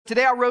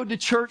Today I rode to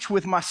church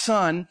with my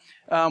son,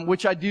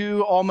 which I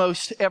do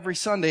almost every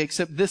Sunday,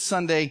 except this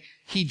Sunday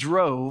he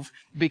drove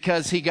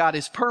because he got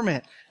his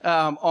permit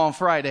on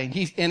Friday.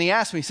 And he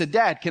asked me, he said,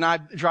 Dad, can I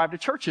drive to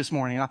church this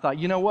morning? And I thought,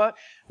 you know what?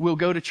 We'll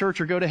go to church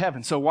or go to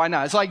heaven. So why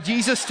not? It's like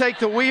Jesus, take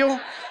the wheel.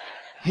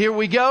 Here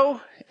we go.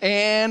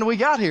 And we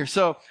got here.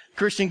 So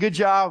Christian, good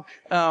job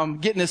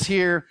getting us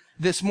here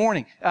this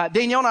morning.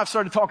 Danielle and I have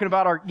started talking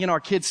about our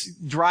kids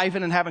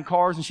driving and having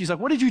cars. And she's like,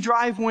 what did you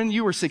drive when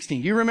you were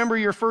 16? Do you remember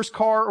your first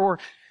car or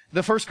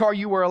the first car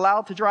you were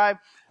allowed to drive?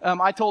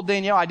 I told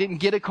Danielle I didn't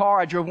get a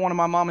car. I drove one of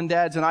my mom and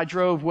dad's, and I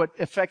drove what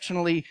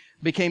affectionately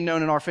became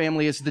known in our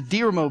family as the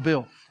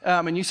Deermobile.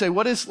 And you say,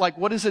 what is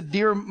a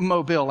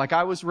Deermobile? Like,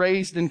 I was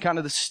raised in kind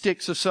of the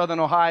sticks of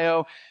Southern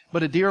Ohio,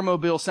 but a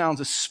Deermobile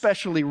sounds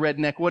especially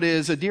redneck. What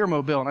is a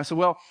Deermobile? And I said,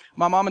 well,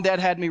 my mom and dad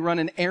had me run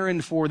an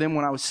errand for them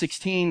when I was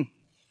 16.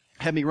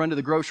 Had me run to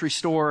the grocery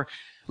store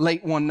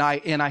late one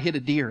night, and I hit a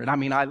deer. And I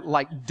mean, I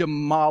like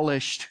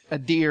demolished a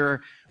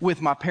deer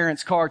with my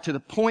parents' car to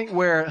the point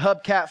where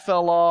hubcap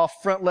fell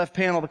off, front left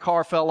panel of the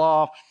car fell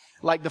off,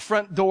 like the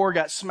front door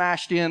got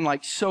smashed in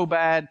like so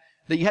bad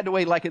that you had to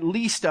weigh like at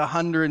least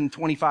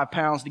 125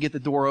 pounds to get the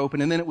door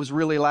open. And then it was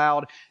really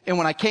loud. And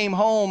when I came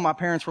home, my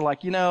parents were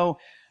like,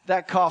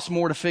 that costs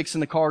more to fix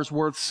than the car's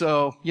worth.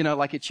 So,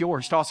 like, it's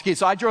yours. Toss the key.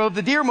 So I drove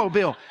the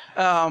Deermobile,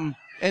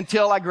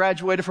 until I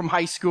graduated from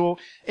high school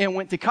and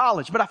went to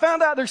college. But I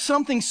found out there's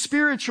something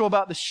spiritual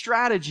about the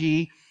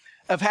strategy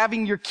of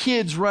having your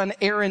kids run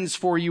errands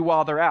for you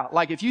while they're out.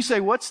 Like, if you say,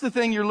 what's the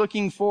thing you're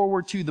looking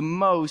forward to the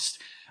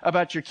most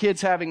about your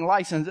kids having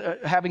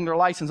their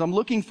license? I'm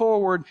looking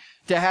forward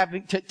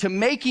to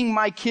making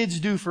my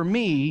kids do for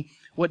me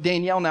what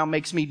Danielle now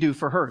makes me do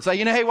for her. So,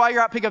 hey, while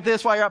you're out, pick up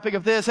this. While you're out, pick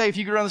up this. Hey, if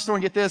you could run to the store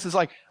and get this. It's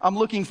like, I'm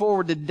looking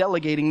forward to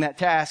delegating that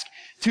task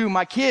to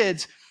my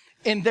kids.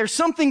 And there's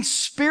something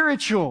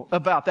spiritual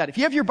about that. If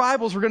you have your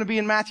Bibles, we're going to be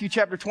in Matthew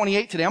chapter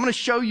 28 today. I'm going to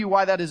show you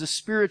why that is a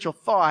spiritual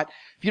thought.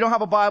 If you don't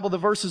have a Bible, the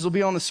verses will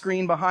be on the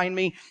screen behind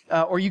me,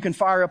 or you can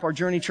fire up our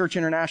Journey Church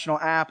International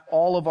app.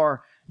 All of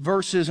our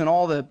verses and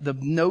all the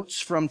notes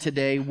from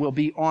today will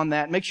be on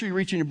that. Make sure you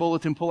reach in your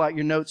bulletin, pull out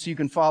your notes so you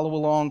can follow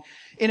along.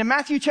 And in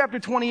Matthew chapter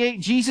 28,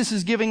 Jesus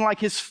is giving like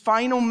his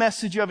final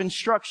message of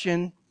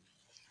instruction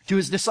to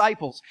his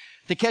disciples.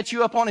 To catch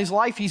you up on his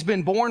life, he's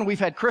been born. We've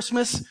had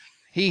Christmas.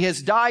 He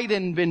has died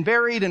and been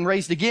buried and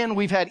raised again.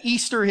 We've had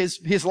Easter.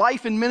 His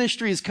life and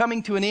ministry is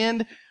coming to an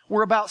end.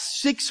 We're about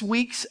 6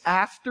 weeks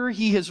after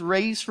he has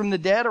raised from the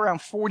dead,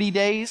 around 40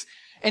 days.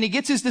 And he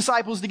gets his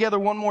disciples together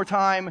one more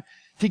time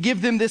to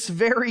give them this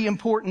very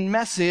important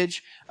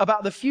message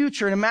about the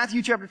future. And in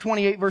Matthew chapter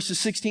 28, verses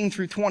 16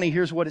 through 20,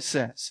 here's what it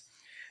says.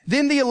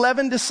 Then the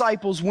 11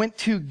 disciples went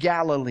to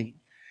Galilee,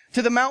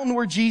 to the mountain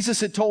where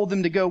Jesus had told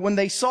them to go. When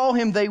they saw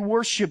him, they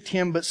worshiped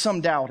him, but some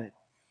doubted.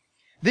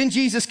 Then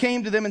Jesus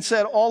came to them and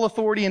said, all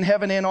authority in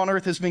heaven and on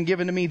earth has been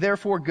given to me.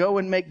 Therefore, go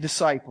and make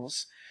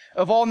disciples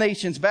of all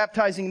nations,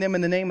 baptizing them in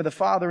the name of the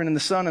Father and in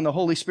the Son and the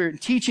Holy Spirit,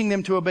 and teaching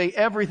them to obey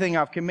everything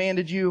I've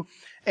commanded you.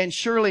 And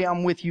surely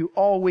I'm with you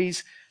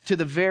always to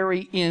the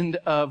very end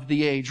of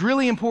the age.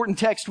 Really important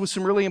text with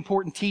some really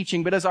important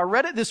teaching. But as I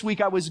read it this week,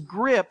 I was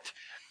gripped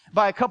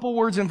by a couple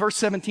words in verse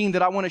 17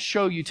 that I want to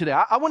show you today.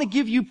 I want to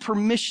give you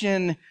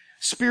permission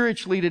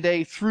spiritually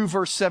today through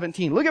verse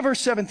 17. Look at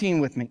verse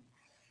 17 with me.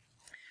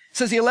 It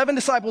says, the 11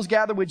 disciples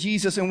gathered with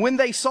Jesus, and when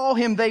they saw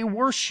him, they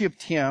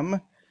worshiped him,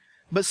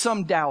 but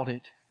some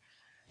doubted.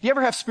 Do you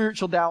ever have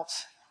spiritual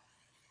doubts?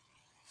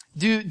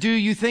 Do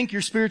you think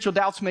your spiritual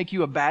doubts make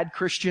you a bad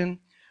Christian,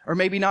 or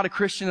maybe not a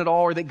Christian at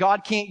all, or that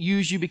God can't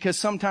use you because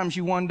sometimes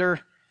you wonder,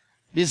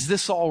 is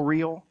this all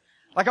real?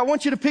 Like, I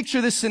want you to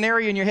picture this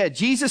scenario in your head.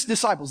 Jesus'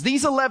 disciples,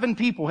 these 11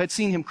 people had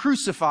seen him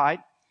crucified.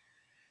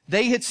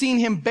 They had seen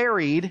him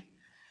buried.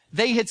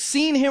 They had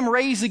seen him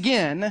raise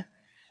again.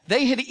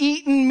 They had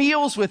eaten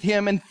meals with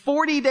him, and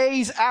 40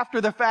 days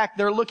after the fact,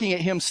 they're looking at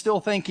him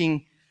still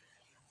thinking,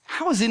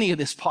 how is any of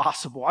this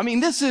possible? I mean,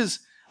 this is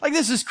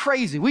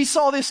crazy. We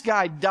saw this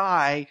guy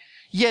die,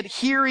 yet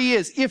here he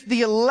is. If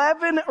the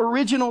 11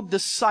 original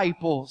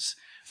disciples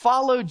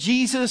followed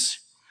Jesus,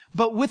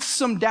 but with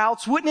some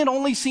doubts, wouldn't it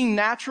only seem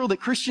natural that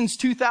Christians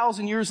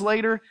 2,000 years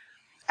later,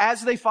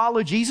 as they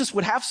follow Jesus,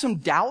 would have some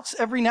doubts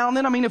every now and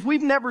then? I mean, if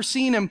we've never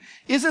seen him,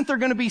 isn't there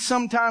going to be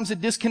sometimes a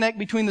disconnect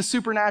between the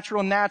supernatural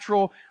and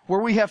natural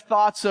where we have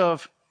thoughts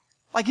of,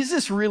 like, is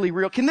this really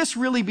real? Can this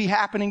really be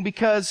happening?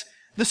 Because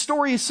the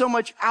story is so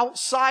much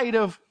outside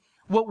of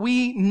what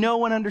we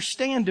know and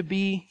understand to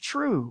be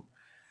true.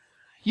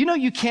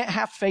 You can't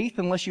have faith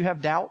unless you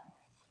have doubt.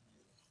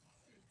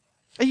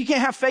 You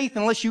can't have faith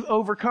unless you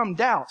overcome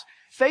doubts.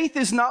 Faith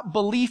is not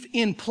belief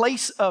in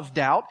place of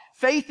doubt.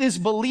 Faith is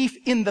belief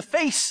in the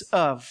face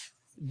of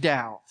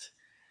doubt.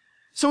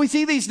 So we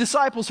see these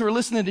disciples who are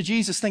listening to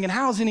Jesus thinking,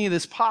 how is any of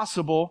this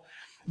possible?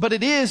 But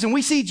it is, and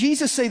we see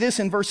Jesus say this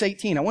in verse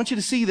 18. I want you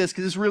to see this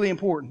because it's really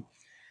important.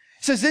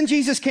 It says, then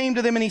Jesus came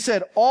to them and he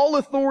said, all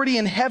authority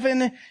in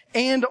heaven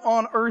and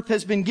on earth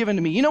has been given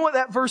to me. You know what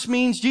that verse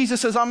means?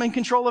 Jesus says, I'm in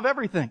control of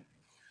everything.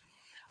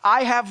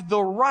 I have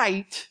the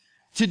right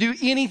to do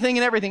anything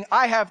and everything.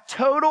 I have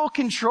total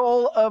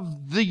control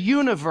of the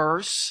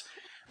universe.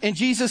 And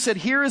Jesus said,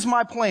 here is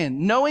my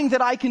plan. Knowing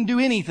that I can do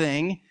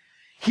anything,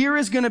 here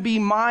is going to be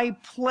my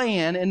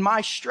plan and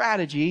my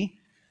strategy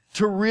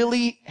to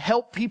really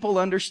help people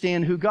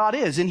understand who God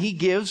is. And he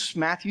gives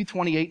Matthew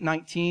 28,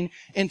 19,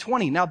 and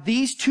 20. Now,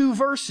 these two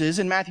verses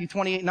in Matthew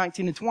 28,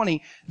 19, and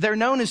 20, they're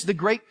known as the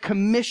Great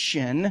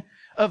Commission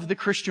of the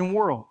Christian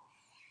world.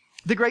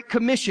 The Great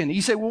Commission.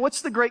 You say, well,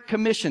 what's the Great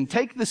Commission?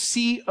 Take the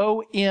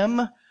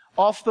C-O-M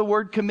off the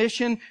word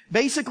commission.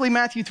 Basically,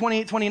 Matthew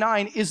 28,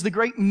 29 is the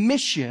great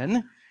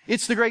mission.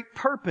 It's the great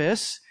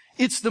purpose.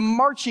 It's the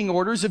marching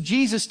orders of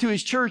Jesus to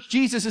his church.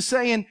 Jesus is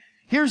saying,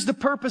 here's the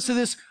purpose of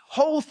this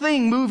whole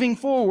thing moving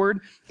forward.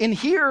 And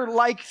here,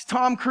 like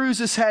Tom Cruise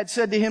has had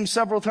said to him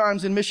several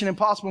times in Mission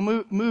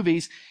Impossible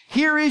movies,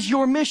 here is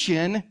your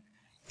mission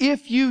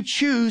if you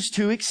choose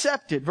to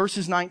accept it.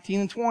 Verses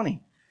 19 and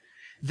 20.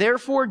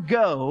 Therefore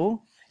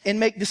go and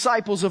make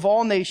disciples of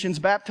all nations,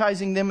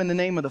 baptizing them in the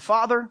name of the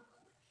Father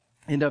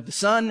and of the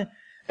Son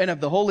and of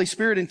the Holy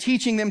Spirit, and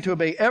teaching them to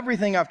obey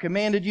everything I've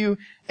commanded you.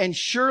 And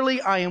surely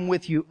I am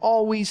with you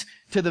always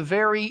to the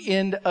very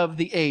end of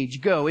the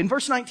age. Go. In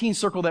verse 19,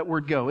 circle that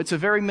word go. It's a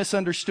very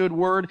misunderstood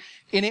word,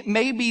 and it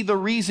may be the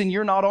reason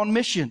you're not on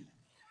mission.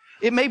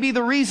 It may be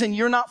the reason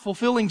you're not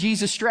fulfilling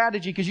Jesus'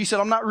 strategy because you said,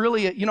 I'm not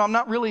really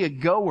a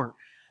goer.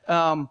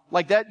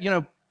 Like that,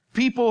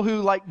 people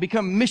who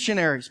become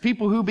missionaries,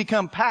 people who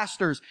become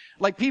pastors,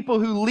 like people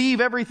who leave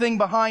everything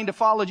behind to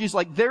follow Jesus,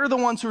 like they're the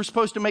ones who are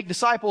supposed to make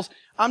disciples.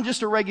 I'm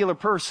just a regular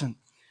person.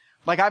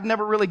 Like I've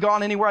never really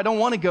gone anywhere. I don't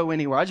want to go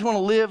anywhere. I just want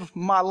to live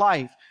my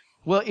life.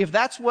 Well, if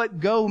that's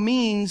what go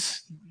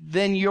means,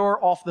 then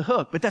you're off the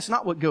hook. But that's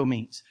not what go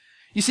means.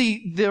 You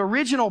see, the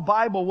original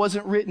Bible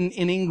wasn't written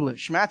in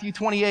English. Matthew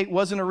 28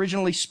 wasn't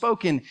originally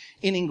spoken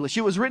in English.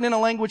 It was written in a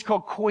language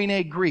called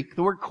Koine Greek.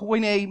 The word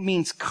Koine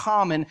means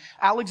common.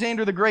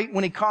 Alexander the Great,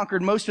 when he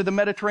conquered most of the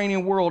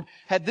Mediterranean world,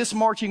 had this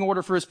marching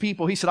order for his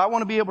people. He said, I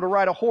want to be able to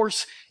ride a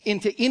horse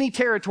into any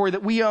territory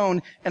that we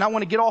own, and I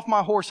want to get off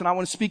my horse and I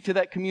want to speak to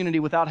that community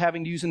without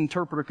having to use an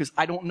interpreter because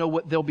I don't know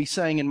what they'll be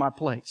saying in my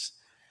place.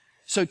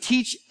 So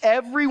teach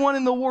everyone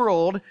in the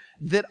world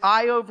that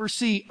I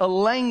oversee a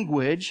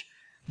language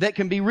that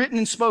can be written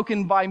and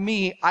spoken by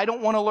me. I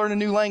don't want to learn a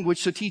new language,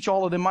 so teach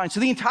all of them mine. So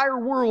the entire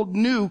world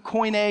knew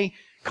Koine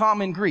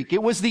Common Greek.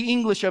 It was the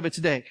English of its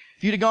day.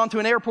 If you'd have gone to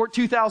an airport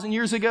 2,000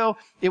 years ago,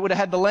 it would have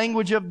had the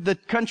language of the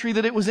country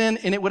that it was in,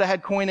 and it would have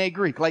had Koine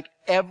Greek. Like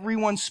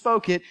everyone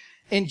spoke it,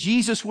 and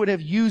Jesus would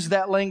have used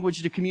that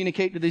language to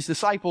communicate to these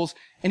disciples,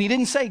 and he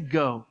didn't say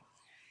go.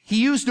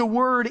 He used a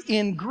word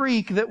in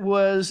Greek that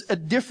was a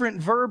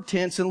different verb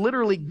tense, and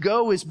literally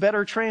go is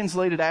better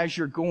translated as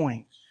you're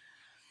going.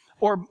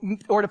 Or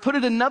to put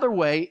it another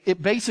way,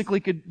 it basically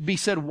could be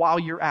said while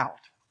you're out.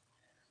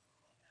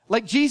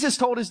 Like Jesus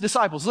told his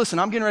disciples, listen,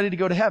 I'm getting ready to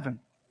go to heaven.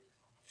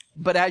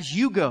 But as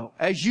you go,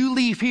 as you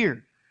leave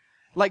here,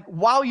 like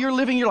while you're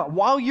living your life,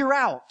 while you're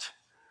out,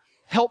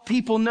 help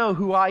people know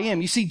who I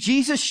am. You see,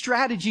 Jesus'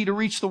 strategy to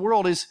reach the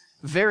world is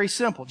very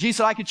simple. Jesus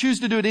said, I could choose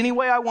to do it any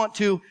way I want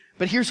to,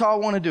 but here's how I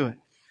want to do it.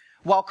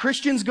 While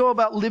Christians go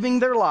about living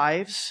their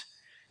lives,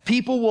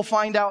 people will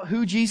find out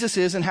who Jesus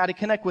is and how to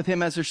connect with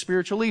him as their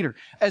spiritual leader.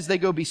 As they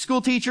go be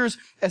school teachers,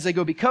 as they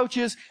go be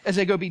coaches, as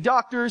they go be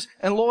doctors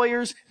and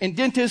lawyers and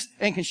dentists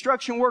and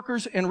construction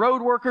workers and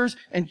road workers,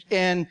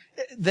 and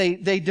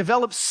they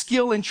develop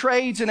skill in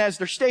trades, and as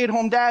they're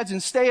stay-at-home dads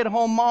and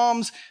stay-at-home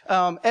moms,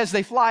 as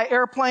they fly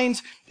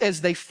airplanes,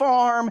 as they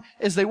farm,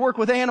 as they work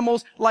with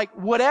animals, like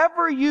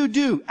whatever you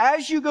do,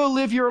 as you go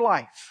live your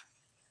life,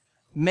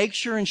 make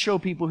sure and show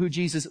people who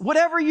Jesus is.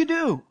 Whatever you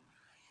do,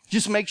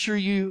 just make sure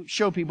you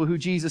show people who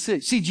Jesus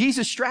is. See,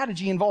 Jesus'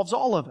 strategy involves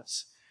all of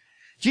us.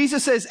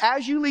 Jesus says,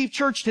 as you leave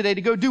church today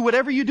to go do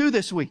whatever you do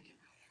this week,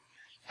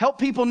 help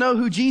people know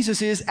who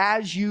Jesus is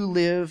as you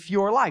live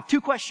your life. 2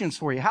 questions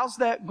for you. How's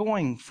that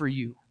going for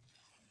you?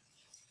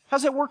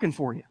 How's that working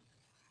for you?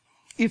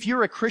 If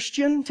you're a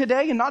Christian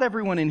today, and not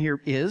everyone in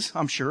here is,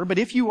 I'm sure, but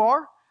if you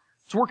are,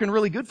 it's working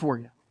really good for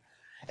you.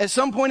 At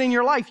some point in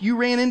your life, you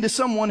ran into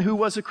someone who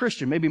was a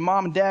Christian. Maybe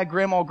mom and dad,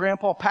 grandma,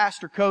 grandpa,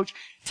 pastor, coach,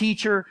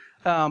 teacher,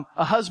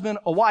 a husband,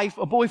 a wife,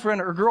 a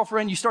boyfriend, or a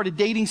girlfriend. You started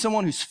dating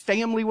someone whose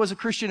family was a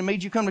Christian and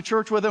made you come to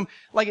church with them.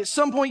 Like at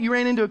some point you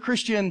ran into a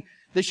Christian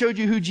that showed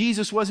you who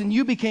Jesus was and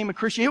you became a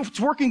Christian. It's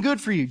working good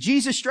for you.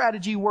 Jesus'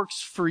 strategy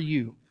works for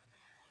you.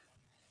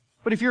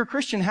 But if you're a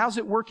Christian, how's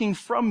it working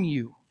from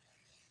you?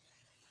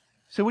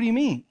 So what do you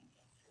mean?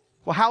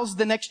 Well, how's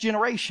the next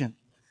generation?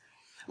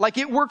 Like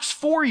it works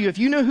for you. If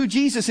you know who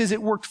Jesus is,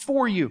 it worked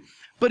for you.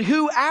 But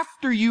who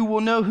after you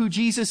will know who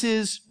Jesus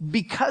is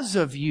because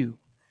of you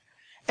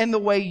and the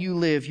way you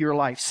live your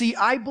life? See,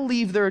 I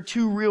believe there are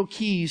 2 real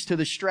keys to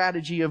the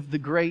strategy of the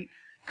Great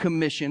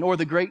Commission or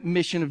the great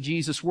mission of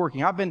Jesus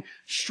working. I've been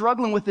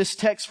struggling with this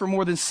text for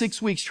more than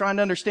 6 weeks trying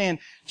to understand,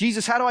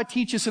 Jesus, how do I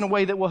teach this in a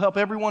way that will help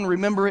everyone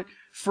remember it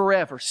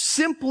forever?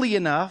 Simply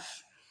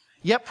enough,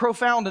 yet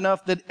profound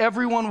enough that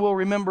everyone will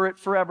remember it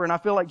forever. And I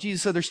feel like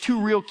Jesus said there's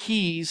 2 real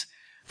keys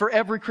for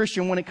every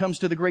Christian when it comes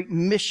to the great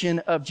mission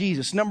of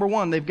Jesus. Number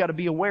one, they've got to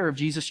be aware of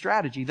Jesus'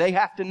 strategy. They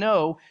have to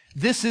know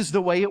this is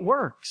the way it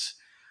works.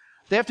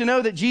 They have to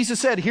know that Jesus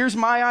said, here's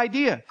my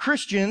idea.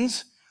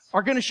 Christians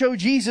are going to show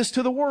Jesus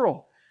to the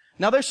world.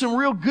 Now, there's some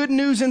real good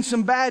news and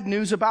some bad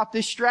news about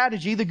this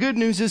strategy. The good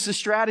news is the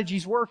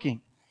strategy's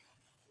working.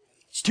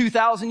 It's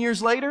 2,000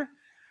 years later.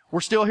 We're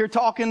still here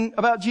talking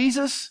about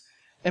Jesus.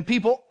 And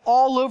people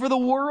all over the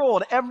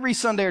world, every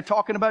Sunday, are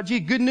talking about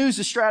Jesus. Good news,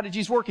 the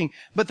strategy's working.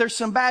 But there's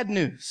some bad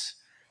news.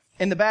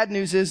 And the bad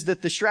news is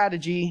that the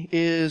strategy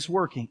is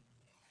working.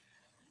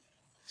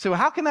 So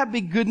how can that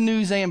be good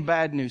news and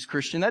bad news,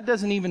 Christian? That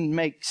doesn't even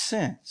make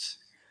sense.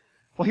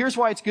 Well, here's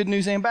why it's good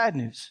news and bad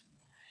news.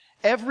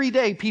 Every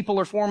day, people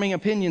are forming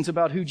opinions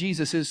about who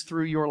Jesus is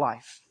through your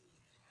life.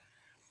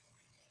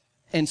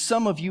 And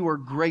some of you are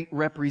great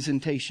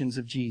representations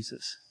of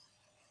Jesus.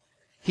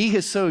 He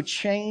has so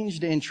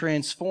changed and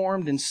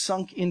transformed and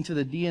sunk into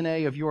the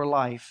DNA of your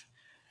life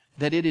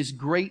that it is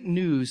great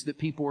news that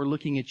people are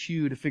looking at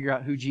you to figure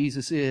out who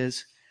Jesus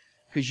is,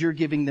 because you're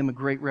giving them a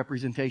great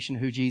representation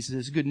of who Jesus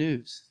is. Good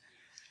news.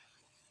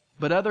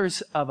 But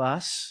others of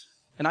us,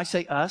 and I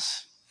say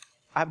us,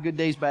 I have good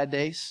days, bad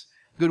days,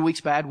 good weeks,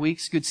 bad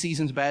weeks, good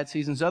seasons, bad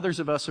seasons. Others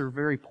of us are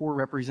very poor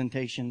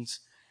representations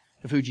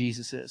of who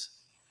Jesus is.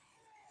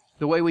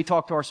 The way we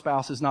talk to our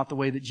spouse is not the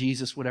way that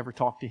Jesus would ever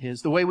talk to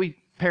his. The way we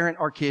parent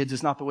our kids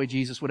is not the way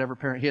Jesus would ever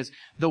parent his.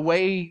 The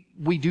way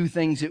we do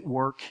things at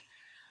work,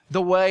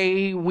 the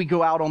way we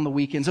go out on the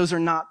weekends, those are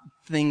not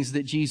things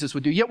that Jesus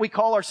would do. Yet we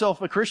call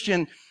ourselves a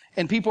Christian,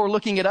 and people are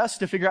looking at us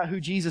to figure out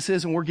who Jesus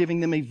is, and we're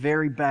giving them a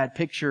very bad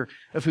picture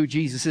of who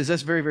Jesus is.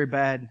 That's very, very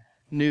bad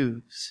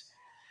news.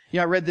 You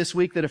know, I read this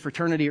week that a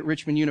fraternity at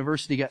Richmond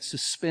University got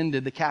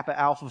suspended, the Kappa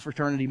Alpha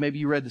fraternity. Maybe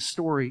you read the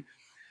story.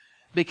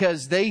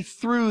 Because they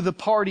threw the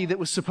party that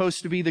was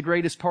supposed to be the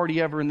greatest party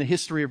ever in the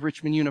history of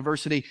Richmond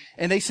University.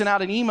 And they sent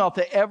out an email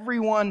to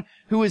everyone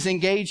who was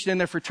engaged in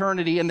their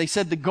fraternity. And they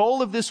said the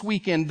goal of this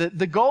weekend,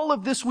 the goal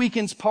of this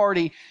weekend's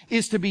party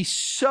is to be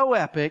so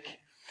epic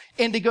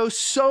and to go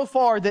so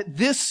far that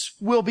this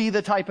will be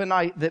the type of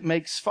night that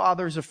makes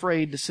fathers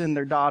afraid to send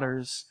their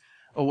daughters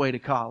away to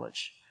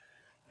college.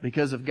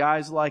 Because of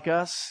guys like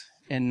us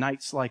and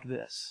nights like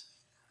this.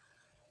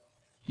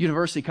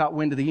 University caught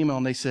wind of the email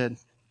and they said,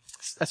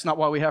 that's not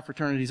why we have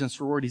fraternities and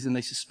sororities, and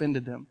they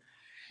suspended them.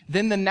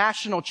 Then the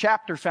national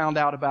chapter found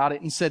out about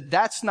it and said,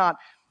 that's not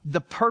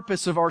the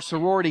purpose of our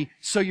sorority,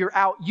 so you're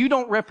out. You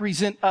don't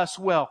represent us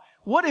well.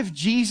 What if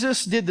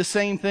Jesus did the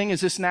same thing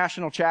as this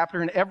national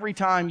chapter, and every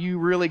time you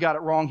really got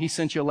it wrong, he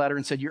sent you a letter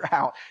and said, you're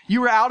out.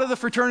 You were out of the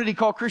fraternity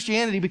called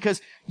Christianity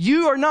because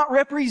you are not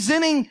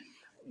representing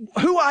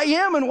who I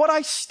am and what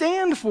I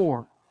stand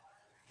for.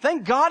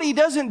 Thank God he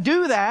doesn't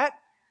do that.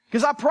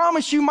 Because I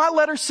promise you, my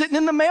letter's sitting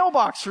in the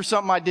mailbox for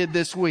something I did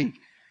this week.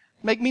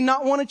 Make me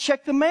not want to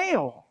check the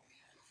mail.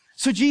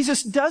 So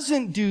Jesus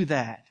doesn't do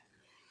that.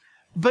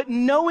 But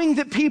knowing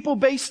that people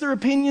base their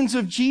opinions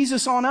of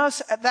Jesus on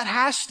us, that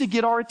has to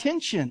get our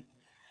attention.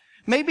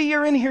 Maybe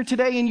you're in here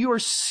today and you are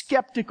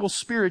skeptical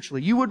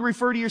spiritually. You would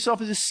refer to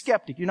yourself as a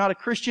skeptic. You're not a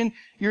Christian.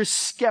 You're a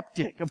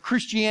skeptic of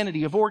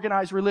Christianity, of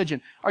organized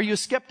religion. Are you a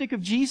skeptic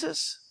of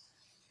Jesus?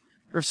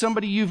 Or of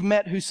somebody you've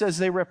met who says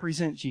they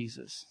represent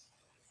Jesus?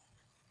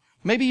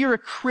 Maybe you're a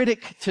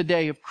critic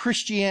today of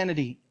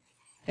Christianity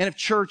and of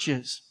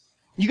churches.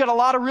 You got a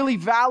lot of really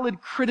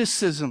valid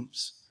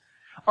criticisms.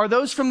 Are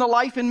those from the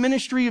life and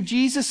ministry of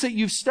Jesus that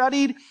you've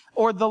studied,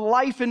 or the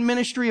life and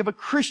ministry of a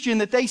Christian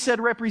that they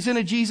said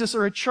represented Jesus,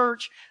 or a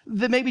church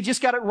that maybe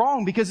just got it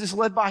wrong because it's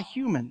led by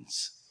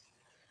humans?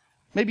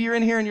 Maybe you're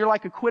in here and you're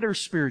like a quitter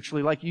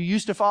spiritually, like you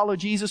used to follow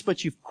Jesus,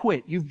 but you've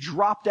quit. You've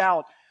dropped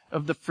out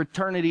of the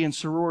fraternity and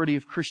sorority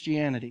of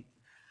Christianity.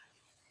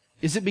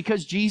 Is it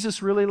because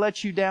Jesus really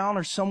let you down,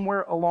 or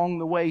somewhere along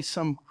the way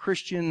some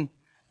Christian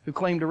who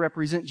claimed to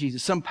represent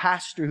Jesus, some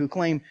pastor who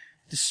claimed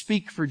to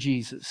speak for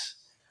Jesus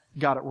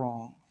got it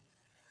wrong?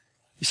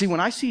 You see,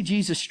 when I see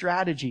Jesus'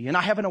 strategy, and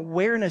I have an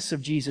awareness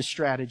of Jesus'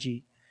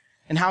 strategy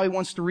and how he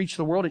wants to reach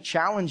the world, it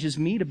challenges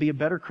me to be a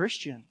better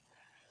Christian.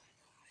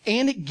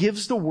 And it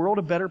gives the world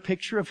a better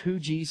picture of who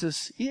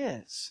Jesus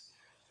is.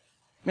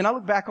 I mean, I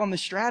look back on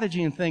this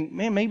strategy and think,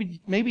 man,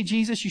 maybe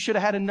Jesus, you should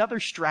have had another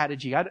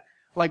strategy.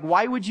 Like,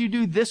 why would you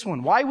do this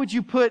one? Why would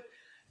you put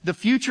the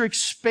future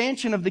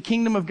expansion of the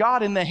kingdom of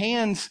God in the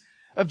hands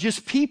of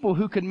just people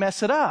who could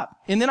mess it up?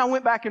 And then I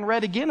went back and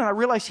read again and I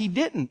realized he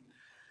didn't.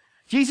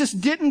 Jesus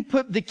didn't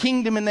put the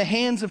kingdom in the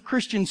hands of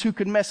Christians who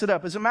could mess it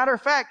up. As a matter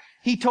of fact,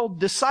 he told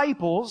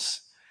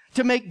disciples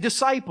to make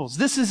disciples.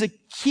 This is a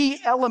key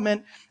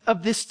element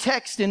of this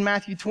text in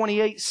Matthew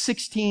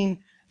 28:16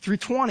 through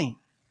 20.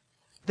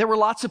 There were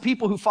lots of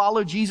people who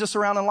followed Jesus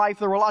around in life.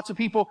 There were lots of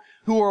people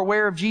who were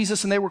aware of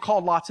Jesus, and they were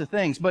called lots of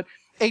things. But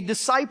a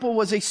disciple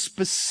was a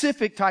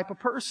specific type of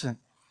person.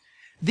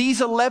 These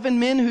 11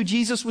 men who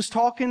Jesus was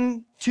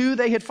talking to,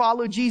 they had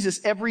followed Jesus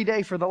every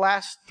day for the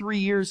last 3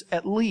 years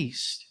at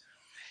least.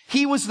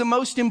 He was the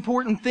most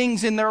important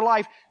things in their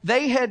life.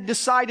 They had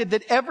decided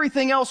that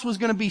everything else was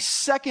going to be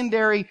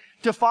secondary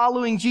to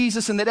following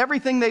Jesus, and that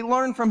everything they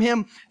learned from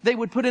him, they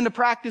would put into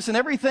practice, and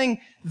everything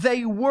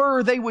they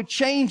would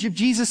change if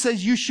Jesus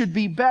says you should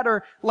be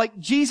better. Like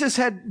Jesus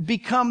had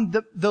become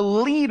the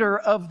leader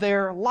of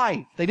their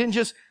life. They didn't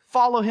just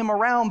follow him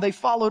around. They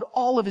followed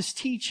all of his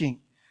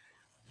teaching.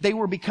 They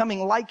were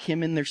becoming like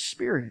him in their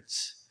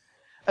spirits.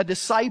 A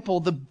disciple,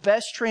 the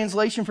best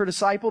translation for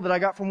disciple that I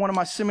got from one of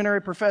my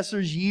seminary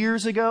professors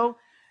years ago,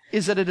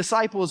 is that a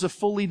disciple is a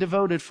fully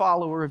devoted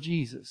follower of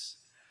Jesus.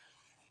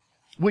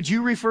 Would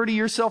you refer to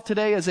yourself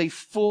today as a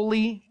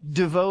fully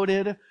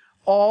devoted,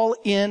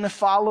 all-in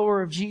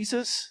follower of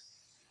Jesus?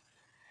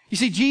 You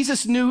see,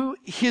 Jesus knew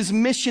his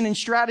mission and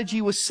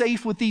strategy was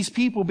safe with these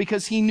people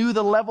because he knew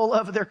the level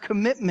of their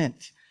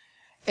commitment,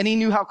 and he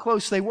knew how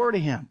close they were to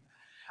him.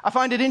 I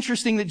find it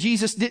interesting that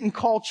Jesus didn't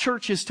call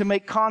churches to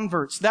make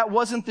converts. That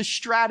wasn't the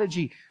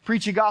strategy.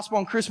 Preach a gospel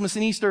on Christmas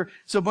and Easter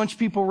so a bunch of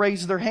people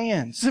raise their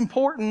hands. It's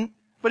important,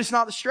 but it's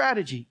not the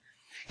strategy.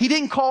 He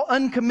didn't call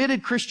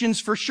uncommitted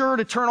Christians for sure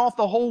to turn off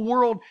the whole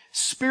world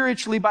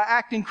spiritually by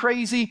acting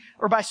crazy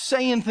or by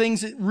saying things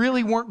that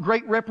really weren't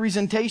great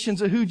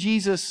representations of who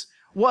Jesus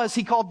was.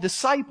 He called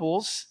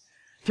disciples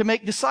to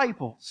make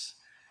disciples.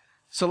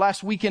 So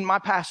last weekend, my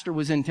pastor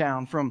was in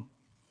town from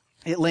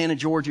Atlanta,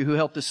 Georgia, who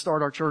helped us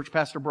start our church,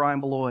 Pastor Brian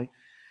Beloy.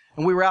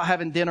 And we were out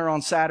having dinner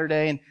on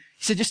Saturday, and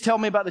he said, just tell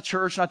me about the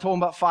church. And I told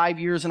him about 5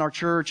 years in our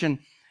church. And,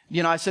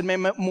 I said,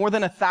 man, more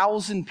than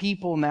 1,000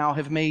 people now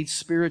have made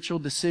spiritual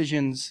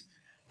decisions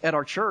at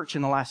our church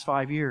in the last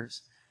 5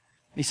 years.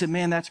 He said,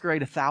 man, that's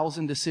great,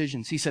 1,000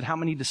 decisions. He said, how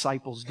many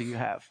disciples do you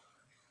have?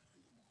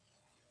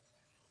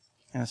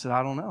 And I said,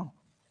 I don't know.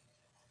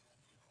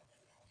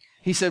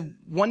 He said,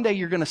 one day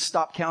you're going to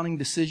stop counting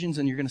decisions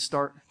and you're going to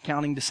start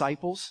counting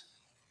disciples.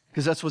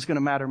 Because that's what's going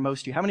to matter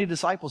most to you. How many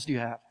disciples do you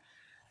have?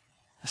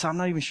 So I'm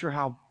not even sure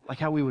how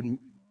we would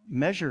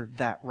measure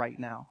that right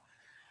now.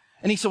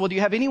 And he said, well, do you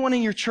have anyone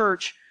in your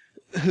church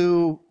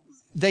who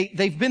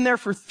they've been there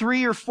for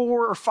 3 or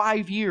 4 or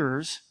 5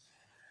 years,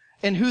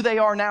 and who they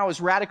are now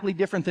is radically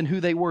different than who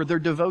they were? Their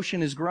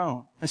devotion has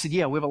grown. I said,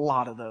 yeah, we have a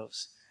lot of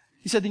those.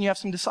 He said, then you have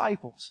some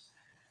disciples.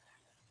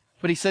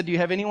 But he said, do you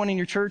have anyone in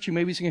your church who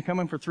maybe is going to come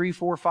in for 3,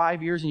 4,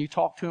 5 years, and you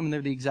talk to them and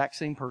they're the exact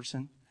same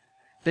person?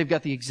 They've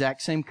got the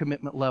exact same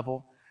commitment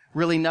level.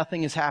 Really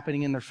nothing is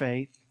happening in their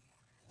faith.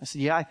 I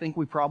said, yeah, I think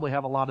we probably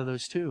have a lot of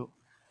those too.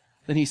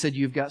 Then he said,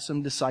 you've got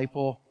some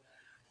disciple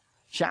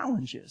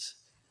challenges.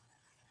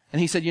 And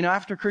he said,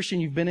 after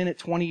Christian, you've been in it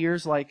 20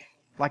 years like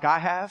I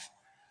have.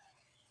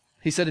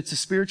 He said, it's the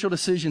spiritual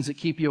decisions that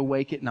keep you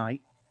awake at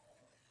night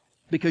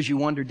because you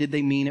wonder, did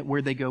they mean it?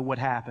 Where'd they go? What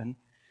happened?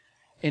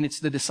 And it's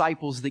the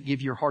disciples that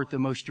give your heart the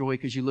most joy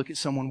because you look at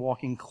someone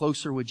walking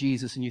closer with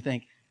Jesus and you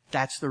think,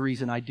 that's the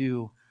reason I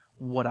do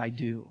what I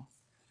do.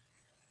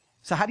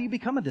 So how do you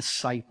become a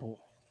disciple?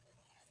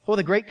 Well,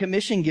 the Great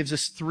Commission gives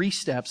us 3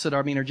 steps that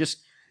are just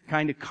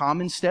kind of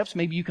common steps.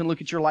 Maybe you can look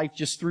at your life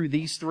just through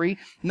these 3.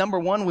 Number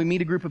 1, we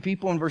meet a group of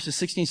people in verses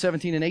 16,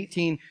 17, and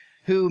 18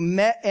 who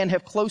met and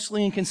have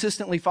closely and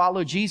consistently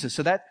followed Jesus.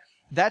 So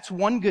that's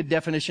one good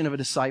definition of a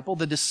disciple.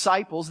 The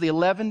disciples, the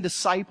 11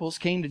 disciples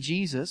came to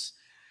Jesus.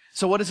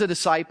 So what is a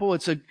disciple?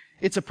 It's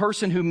a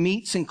person who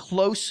meets and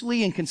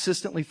closely and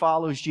consistently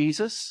follows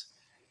Jesus.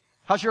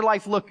 How's your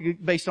life look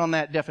based on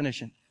that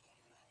definition?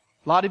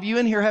 A lot of you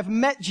in here have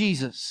met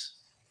Jesus.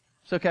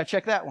 So okay,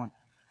 check that one.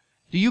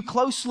 Do you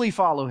closely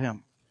follow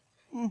him?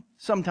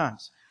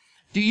 Sometimes.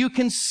 Do you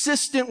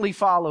consistently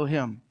follow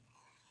him?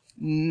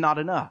 Not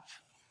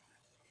enough.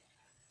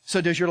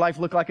 So does your life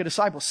look like a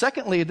disciple?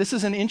 Secondly, this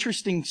is an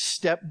interesting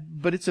step,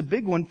 but it's a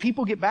big one.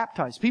 People get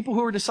baptized. People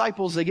who are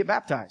disciples, they get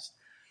baptized.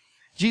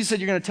 Jesus said,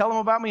 you're going to tell them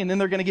about me, and then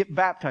they're going to get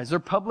baptized. They're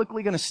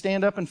publicly going to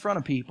stand up in front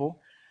of people,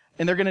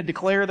 and they're going to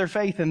declare their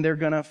faith, and they're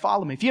going to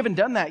follow me. If you haven't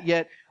done that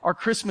yet, our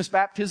Christmas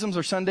baptisms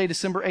are Sunday,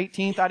 December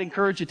 18th. I'd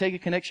encourage you to take a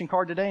connection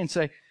card today and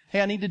say,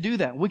 hey, I need to do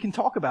that. We can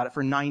talk about it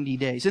for 90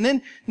 days. And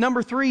then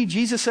number 3,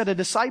 Jesus said a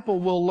disciple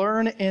will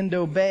learn and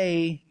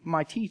obey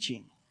my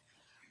teaching.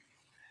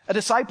 A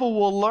disciple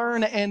will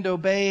learn and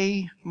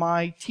obey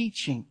my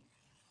teaching.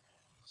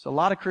 So a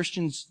lot of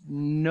Christians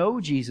know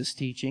Jesus'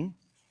 teaching.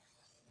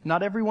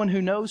 Not everyone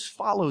who knows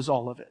follows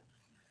all of it.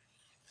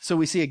 So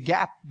we see a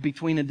gap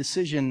between a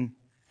decision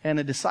and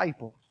a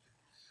disciple.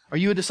 Are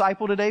you a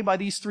disciple today by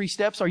these 3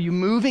 steps? Are you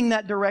moving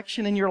that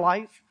direction in your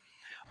life?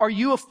 Are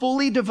you a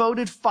fully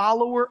devoted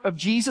follower of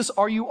Jesus?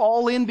 Are you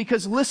all in?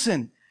 Because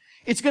listen,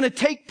 it's going to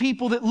take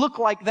people that look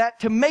like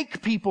that to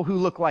make people who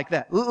look like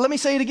that. Let me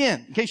say it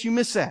again in case you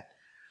missed that.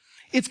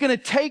 It's going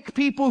to take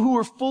people who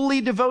are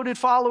fully devoted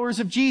followers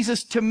of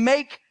Jesus to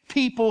make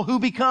people who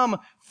become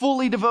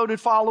fully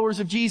devoted followers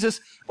of Jesus.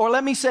 Or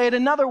let me say it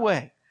another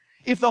way.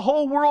 If the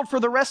whole world for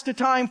the rest of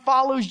time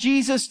follows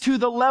Jesus to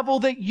the level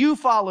that you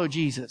follow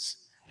Jesus,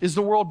 is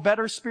the world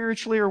better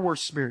spiritually or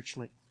worse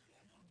spiritually?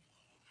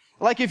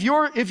 Like if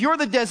you're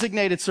the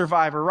designated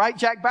survivor, right?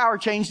 Jack Bauer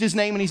changed his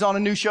name and he's on a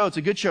new show. It's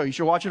a good show. You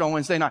should watch it on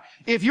Wednesday night.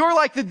 If you're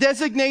like the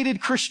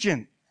designated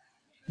Christian,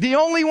 the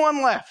only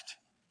one left,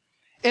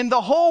 and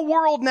the whole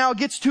world now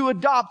gets to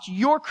adopt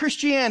your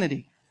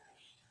Christianity,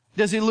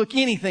 does it look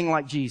anything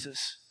like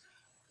Jesus?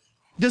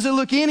 Does it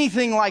look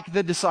anything like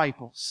the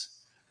disciples?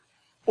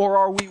 Or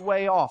are we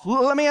way off?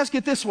 Let me ask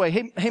it this way.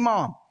 Hey,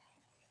 mom,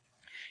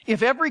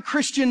 if every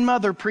Christian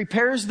mother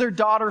prepares their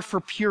daughter for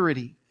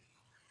purity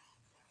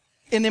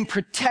and then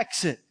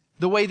protects it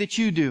the way that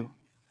you do,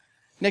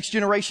 next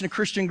generation of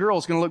Christian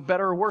girls is going to look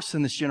better or worse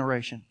than this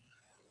generation.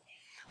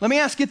 Let me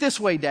ask it this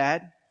way,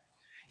 Dad.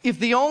 If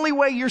the only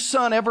way your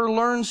son ever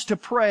learns to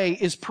pray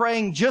is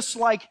praying just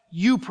like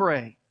you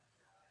pray,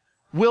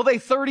 will they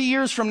 30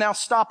 years from now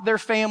stop their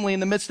family in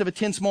the midst of a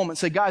tense moment and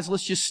say, guys,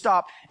 let's just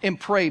stop and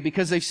pray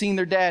because they've seen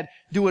their dad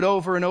do it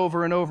over and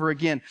over and over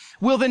again?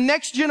 Will the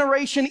next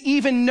generation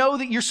even know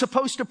that you're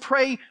supposed to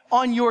pray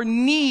on your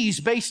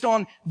knees based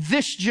on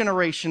this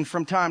generation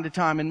from time to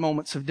time in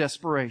moments of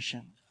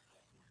desperation?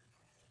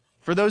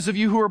 For those of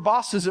you who are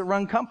bosses that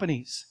run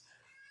companies,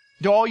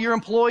 do all your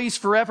employees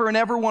forever and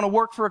ever want to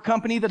work for a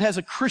company that has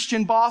a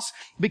Christian boss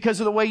because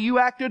of the way you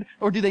acted?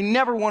 Or do they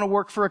never want to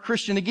work for a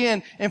Christian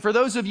again? And for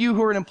those of you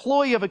who are an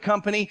employee of a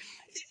company,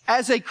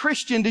 as a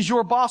Christian, does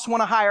your boss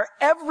want to hire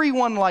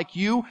everyone like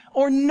you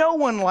or no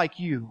one like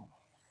you?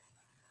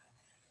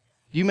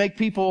 Do you make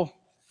people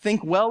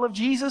think well of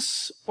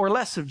Jesus or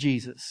less of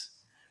Jesus?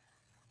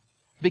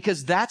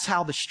 Because that's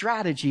how the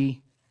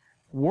strategy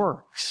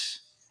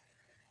works.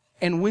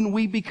 And when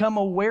we become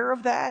aware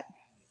of that,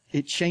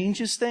 it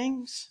changes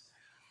things.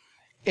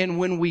 And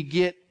when we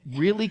get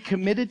really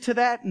committed to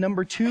that,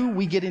 number two,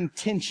 we get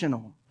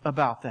intentional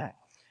about that.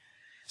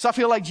 So I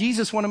feel like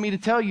Jesus wanted me to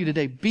tell you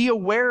today, be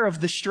aware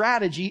of the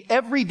strategy.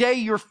 Every day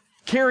you're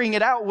carrying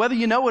it out, whether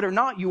you know it or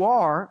not, you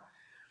are.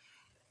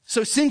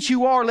 So since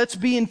you are, let's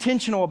be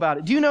intentional about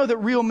it. Do you know that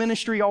real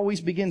ministry always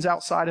begins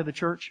outside of the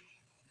church?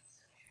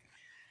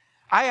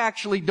 I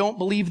actually don't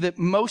believe that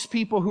most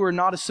people who are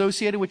not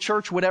associated with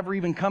church would ever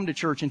even come to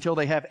church until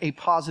they have a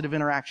positive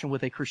interaction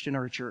with a Christian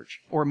or a church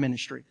or a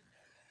ministry.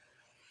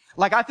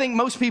 Like, I think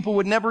most people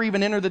would never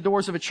even enter the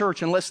doors of a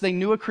church unless they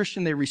knew a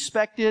Christian they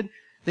respected,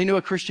 they knew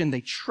a Christian they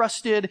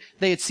trusted,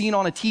 they had seen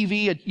on a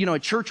TV, a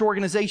church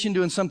organization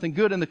doing something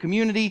good in the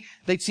community,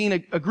 they'd seen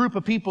a group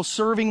of people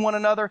serving one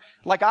another.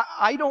 Like,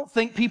 I don't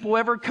think people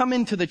ever come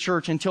into the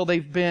church until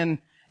they've been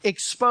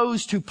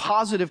exposed to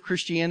positive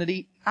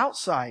Christianity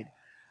outside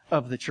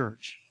of the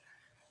church.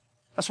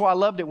 That's why I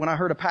loved it when I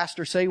heard a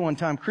pastor say one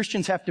time,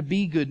 Christians have to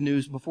be good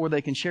news before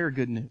they can share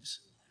good news.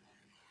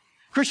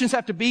 Christians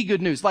have to be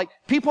good news. Like,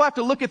 people have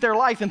to look at their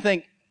life and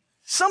think,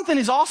 something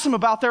is awesome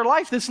about their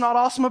life that's not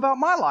awesome about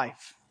my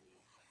life.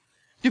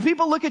 Do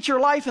people look at your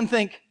life and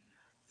think,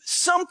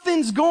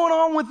 something's going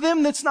on with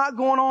them that's not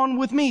going on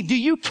with me? Do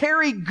you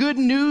carry good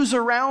news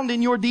around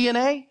in your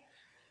DNA?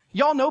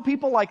 Y'all know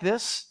people like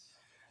this.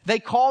 They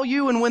call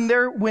you,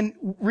 and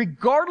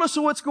regardless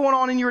of what's going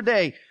on in your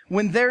day,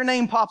 when their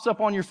name pops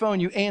up on your phone,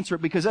 you answer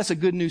it because that's a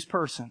good news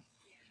person.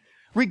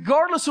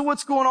 Regardless of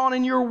what's going on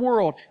in your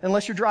world,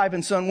 unless you're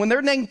driving, son, when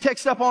their name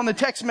texts up on the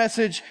text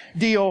message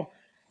deal,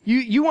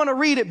 you want to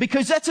read it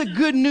because that's a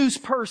good news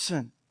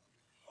person.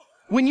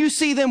 When you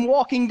see them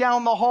walking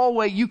down the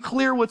hallway, you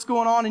clear what's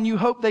going on and you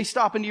hope they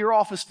stop into your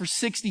office for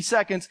 60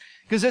 seconds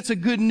because that's a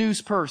good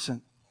news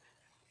person.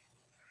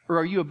 Or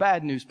are you a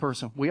bad news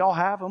person? We all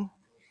have them.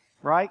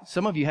 Right?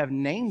 Some of you have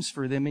names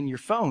for them in your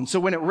phone. So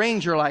when it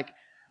rings, you're like,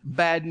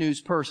 bad news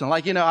person.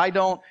 Like, I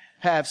don't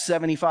have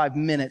 75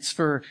 minutes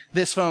for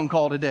this phone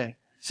call today.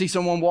 See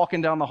someone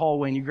walking down the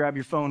hallway and you grab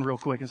your phone real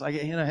quick. It's like,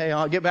 hey,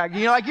 I'll get back.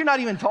 Like you're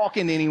not even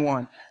talking to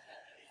anyone.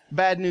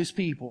 Bad news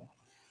people.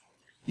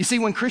 You see,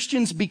 when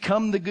Christians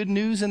become the good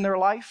news in their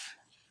life,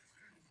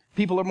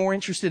 people are more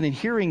interested in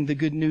hearing the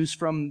good news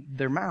from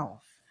their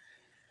mouth.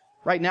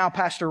 Right now,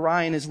 Pastor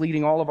Ryan is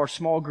leading all of our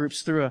small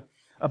groups through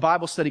a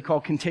Bible study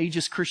called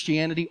Contagious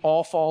Christianity,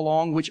 All Fall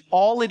Long, which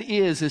all it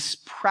is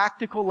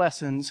practical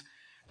lessons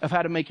of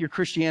how to make your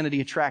Christianity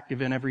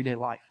attractive in everyday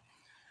life.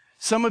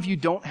 Some of you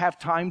don't have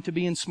time to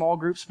be in small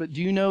groups, but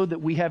do you know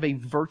that we have a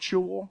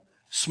virtual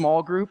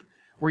small group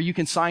where you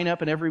can sign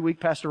up, and every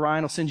week Pastor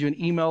Ryan will send you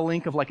an email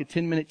link of like a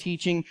 10-minute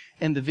teaching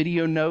and the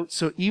video notes.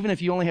 So even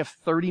if you only have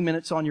 30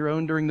 minutes on your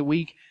own during the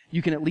week,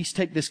 you can at least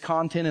take this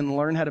content and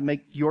learn how to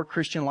make your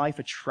Christian life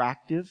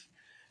attractive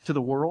to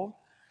the world.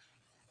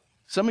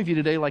 Some of you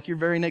today, like your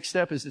very next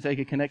step is to take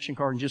a connection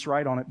card and just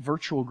write on it,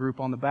 virtual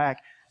group on the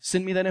back.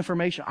 Send me that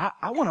information.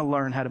 I want to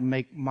learn how to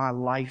make my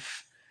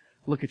life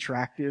look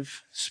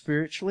attractive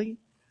spiritually.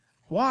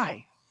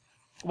 Why?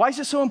 Why is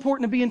it so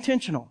important to be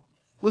intentional?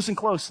 Listen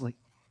closely.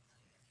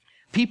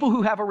 People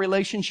who have a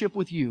relationship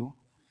with you,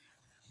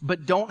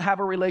 but don't have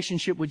a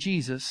relationship with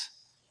Jesus,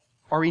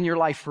 are in your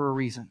life for a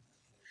reason.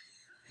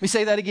 Let me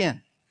say that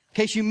again, in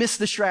case you missed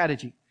the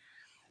strategy.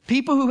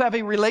 People who have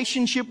a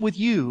relationship with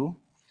you,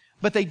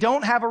 but they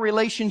don't have a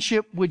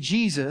relationship with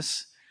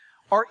Jesus,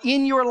 are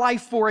in your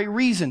life for a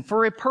reason,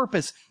 for a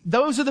purpose.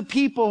 Those are the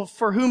people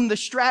for whom the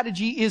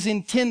strategy is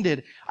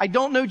intended. I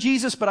don't know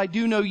Jesus, but I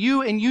do know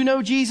you, and you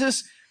know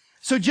Jesus.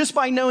 So just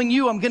by knowing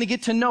you, I'm going to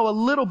get to know a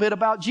little bit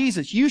about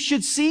Jesus. You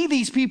should see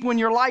these people in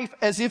your life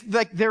as if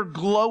they're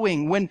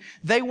glowing. When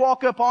they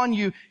walk up on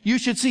you, you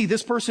should see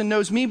this person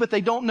knows me, but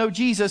they don't know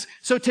Jesus.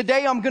 So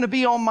today I'm going to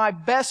be on my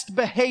best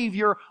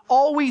behavior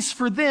always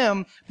for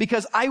them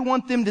because I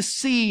want them to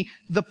see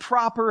the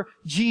proper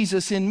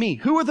Jesus in me.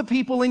 Who are the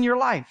people in your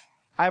life?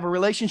 I have a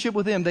relationship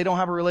with them. They don't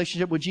have a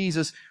relationship with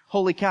Jesus.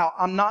 Holy cow.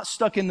 I'm not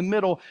stuck in the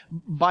middle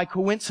by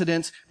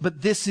coincidence,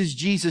 but this is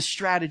Jesus'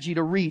 strategy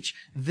to reach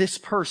this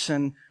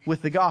person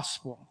with the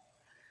gospel.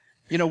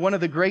 You know, one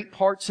of the great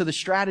parts of the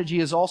strategy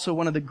is also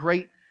one of the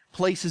great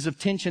places of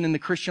tension in the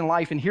Christian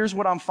life. And here's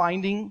what I'm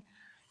finding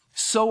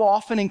so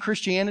often in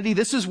Christianity.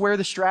 This is where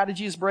the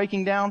strategy is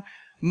breaking down.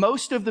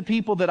 Most of the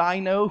people that I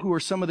know who are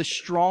some of the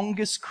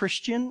strongest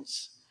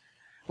Christians,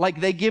 like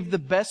they give the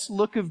best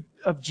look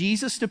of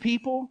Jesus to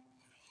people,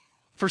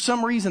 for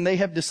some reason, they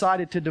have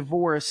decided to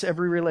divorce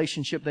every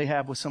relationship they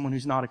have with someone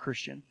who's not a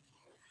Christian.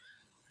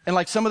 And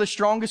like some of the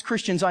strongest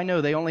Christians I know,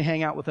 they only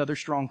hang out with other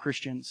strong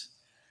Christians.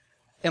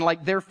 And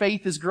like their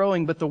faith is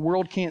growing, but the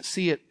world can't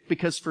see it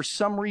because for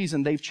some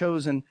reason they've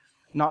chosen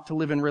not to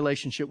live in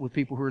relationship with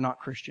people who are not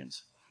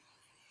Christians.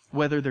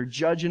 Whether they're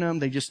judging them,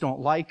 they just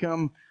don't like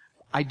them.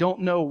 I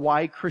don't know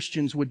why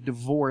Christians would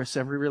divorce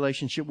every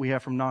relationship we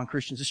have from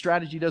non-Christians. The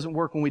strategy doesn't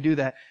work when we do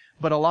that.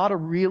 But a lot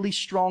of really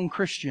strong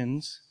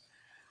Christians,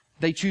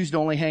 they choose to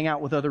only hang out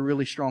with other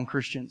really strong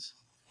Christians.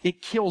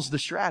 It kills the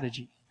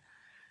strategy.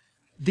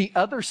 The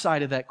other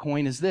side of that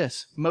coin is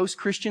this. Most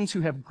Christians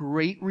who have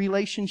great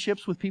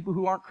relationships with people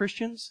who aren't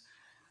Christians,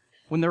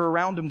 when they're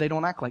around them, they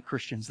don't act like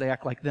Christians. They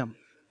act like them.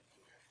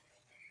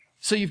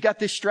 So you've got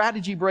this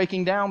strategy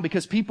breaking down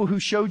because people who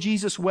show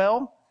Jesus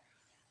well,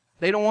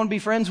 they don't want to be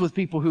friends with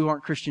people who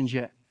aren't Christians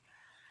yet.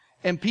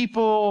 And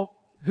people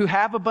who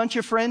have a bunch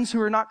of friends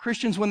who are not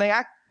Christians, when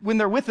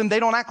they're with them,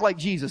 they don't act like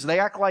Jesus. They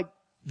act like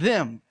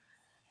them.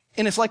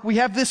 And it's like we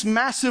have this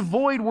massive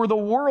void where the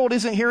world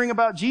isn't hearing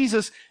about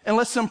Jesus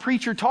unless some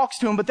preacher talks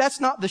to him. But that's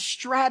not the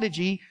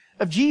strategy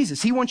of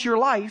Jesus. He wants your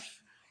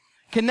life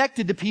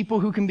connected to people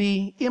who can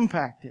be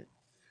impacted.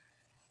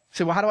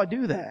 So, well, how do I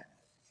do that?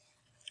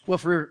 Well,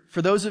 for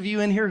those of you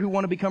in here who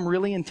want to become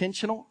really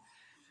intentional,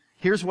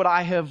 here's what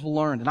I have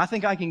learned. And I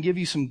think I can give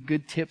you some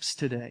good tips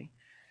today.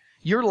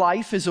 Your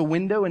life is a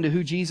window into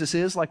who Jesus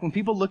is. Like when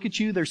people look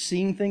at you, they're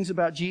seeing things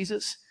about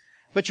Jesus.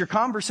 But your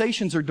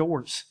conversations are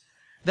doors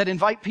that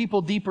invite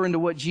people deeper into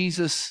what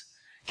Jesus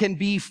can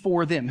be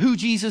for them, who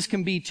Jesus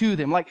can be to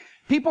them. Like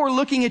people are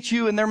looking at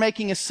you and they're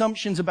making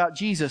assumptions about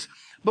Jesus.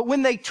 But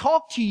when they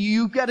talk to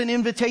you, you've got an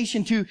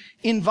invitation to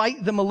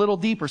invite them a little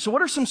deeper. So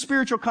what are some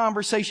spiritual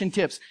conversation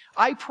tips?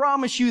 I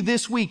promise you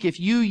this week,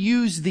 if you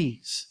use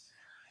these,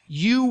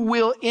 you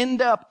will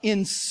end up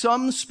in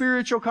some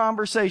spiritual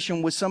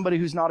conversation with somebody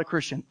who's not a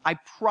Christian. I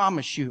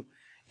promise you,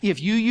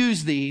 if you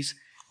use these,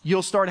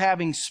 you'll start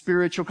having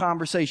spiritual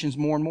conversations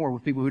more and more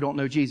with people who don't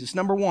know Jesus.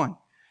 Number one,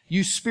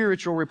 use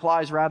spiritual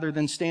replies rather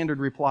than standard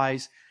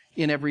replies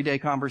in everyday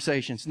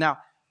conversations. Now,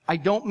 I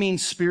don't mean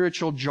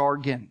spiritual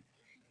jargon.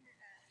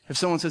 If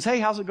someone says, hey,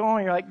 how's it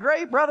going? You're like,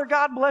 great, brother,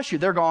 God bless you.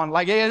 They're gone.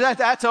 Like, yeah,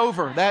 that's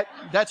over.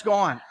 That's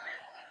gone.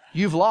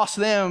 You've lost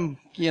them,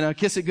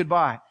 kiss it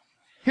goodbye.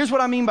 Here's what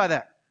I mean by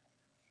that.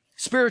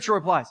 Spiritual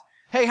replies.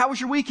 Hey, how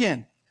was your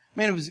weekend?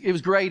 Man, it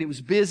was great. It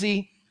was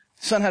busy.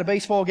 Son had a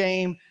baseball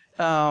game.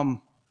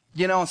 On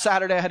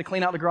Saturday, I had to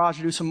clean out the garage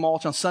and do some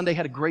mulch. On Sunday,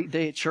 had a great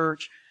day at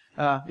church.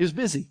 It was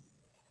busy.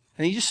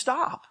 And you just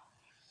stop.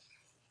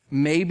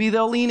 Maybe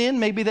they'll lean in,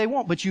 maybe they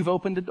won't, but you've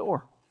opened a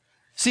door.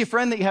 See a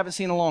friend that you haven't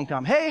seen in a long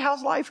time. Hey,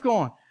 how's life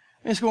going?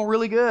 It's going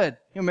really good.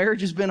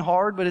 Marriage has been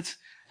hard, but it's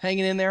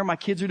hanging in there. My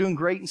kids are doing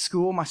great in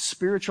school. My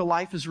spiritual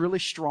life is really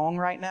strong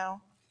right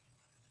now.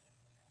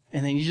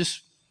 And then you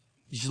just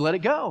let it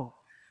go.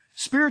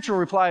 Spiritual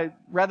reply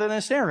rather than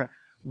a standard.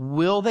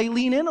 Will they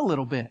lean in a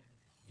little bit?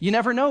 You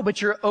never know,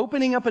 but you're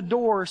opening up a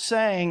door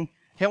saying,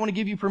 hey, I want to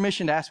give you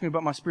permission to ask me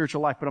about my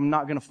spiritual life, but I'm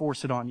not going to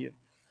force it on you.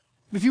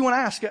 If you want to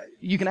ask,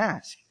 you can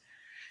ask.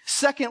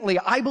 Secondly,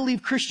 I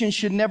believe Christians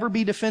should never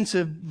be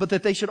defensive, but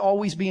that they should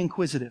always be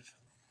inquisitive.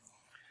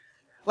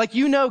 Like,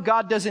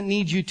 God doesn't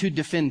need you to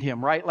defend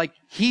him, right? Like,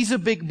 he's a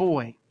big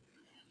boy.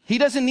 He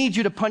doesn't need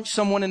you to punch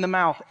someone in the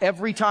mouth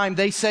every time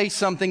they say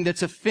something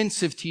that's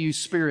offensive to you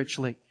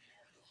spiritually.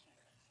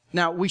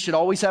 Now, we should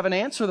always have an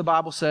answer, the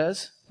Bible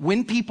says,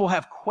 when people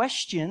have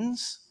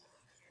questions.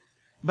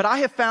 But I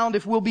have found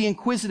if we'll be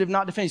inquisitive,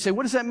 not defend, you say,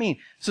 what does that mean?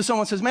 So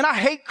someone says, man, I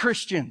hate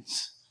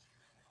Christians.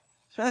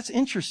 So that's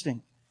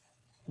interesting.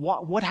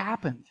 What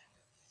happened?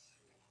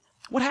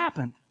 What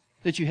happened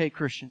that you hate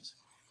Christians?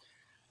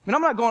 I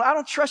mean, I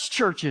don't trust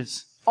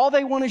churches. All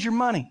they want is your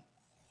money.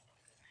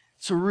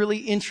 It's a really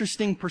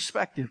interesting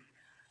perspective.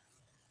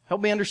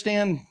 Help me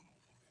understand,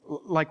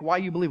 why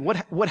you believe.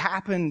 What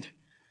happened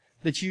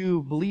that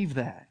you believe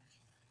that?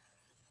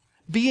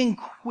 Be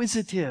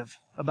inquisitive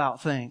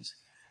about things.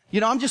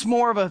 I'm just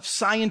more of a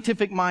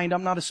scientific mind.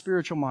 I'm not a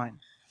spiritual mind.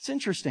 It's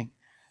interesting.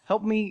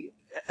 Help me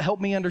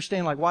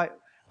understand,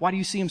 why do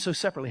you see them so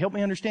separately? Help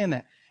me understand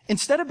that.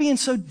 Instead of being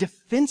so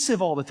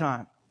defensive all the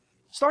time,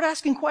 start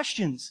asking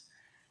questions.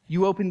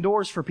 You open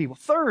doors for people.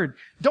 Third,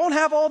 don't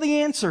have all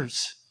the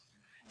answers.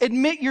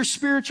 Admit your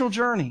spiritual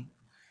journey.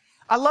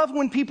 I love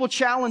when people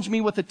challenge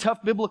me with a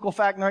tough biblical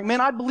fact. And they're like,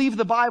 man, I believe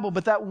the Bible,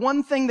 but that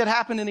one thing that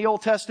happened in the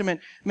Old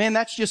Testament, man,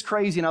 that's just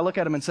crazy. And I look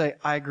at them and say,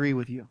 I agree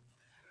with you.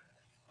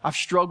 I've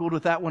struggled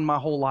with that one my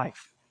whole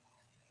life.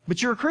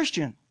 But you're a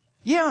Christian.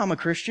 Yeah, I'm a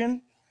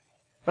Christian,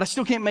 but I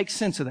still can't make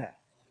sense of that.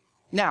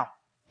 Now,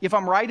 if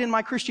I'm right in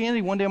my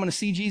Christianity, one day I'm going to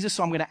see Jesus,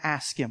 so I'm going to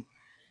ask him.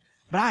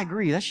 But I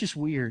agree, that's just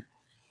weird.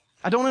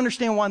 I don't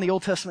understand why in the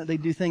Old Testament they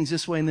do things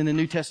this way and then in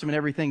the New Testament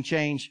everything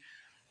changed.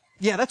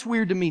 Yeah, that's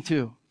weird to me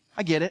too.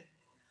 I get it.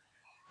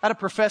 I had a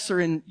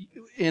professor in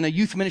a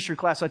youth ministry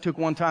class I took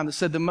one time that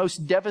said the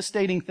most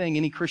devastating thing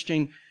any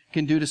Christian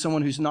can do to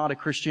someone who's not a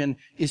Christian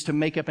is to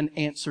make up an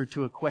answer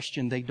to a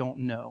question they don't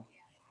know.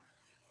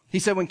 He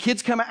said when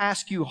kids come and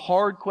ask you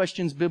hard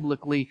questions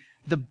biblically,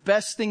 the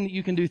best thing that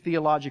you can do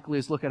theologically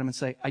is look at them and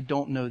say, I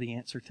don't know the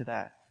answer to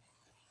that.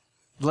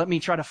 Let me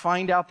try to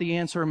find out the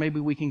answer, or maybe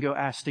we can go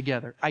ask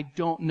together. I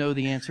don't know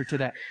the answer to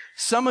that.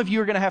 Some of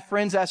you are going to have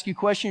friends ask you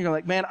questions. You're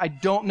like, man, I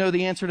don't know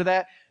the answer to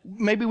that.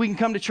 Maybe we can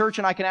come to church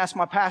and I can ask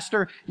my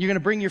pastor. You're going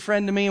to bring your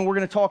friend to me and we're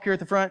going to talk here at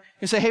the front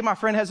and say, hey, my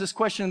friend has this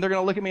question. And they're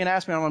going to look at me and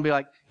ask me. And I'm going to be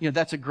like,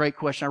 that's a great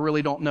question. I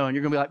really don't know. And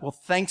you're going to be like, well,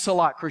 thanks a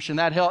lot, Christian.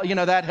 That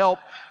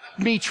helped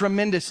me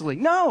tremendously.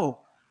 No.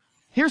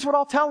 Here's what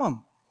I'll tell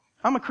them.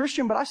 I'm a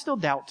Christian, but I still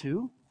doubt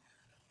too.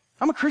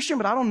 I'm a Christian,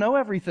 but I don't know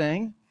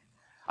everything.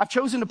 I've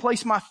chosen to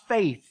place my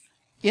faith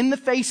in the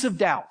face of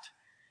doubt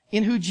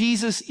in who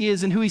Jesus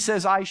is and who he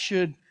says I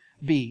should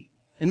be.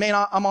 And man,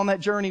 I'm on that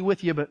journey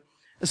with you, but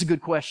that's a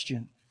good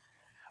question.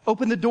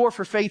 Open the door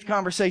for faith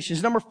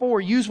conversations. Number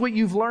 4, use what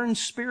you've learned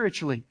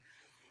spiritually.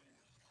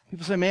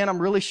 People say, man,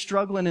 I'm really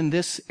struggling in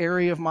this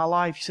area of my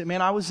life. You say,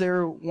 man, I was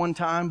there one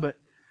time, but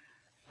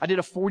I did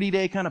a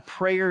 40-day kind of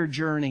prayer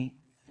journey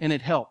and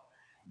it helped.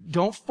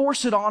 Don't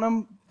force it on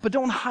them, but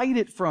don't hide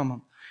it from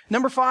them.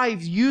 Number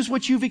 5, use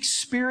what you've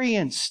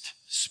experienced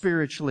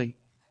spiritually.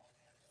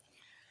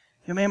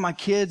 Man, my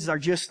kids are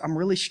I'm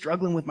really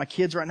struggling with my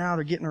kids right now.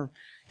 They're getting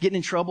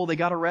in trouble. They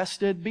got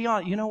arrested. Be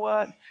honest. You know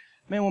what?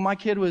 Man, when my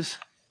kid was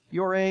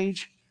your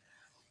age,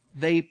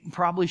 they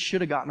probably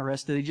should have gotten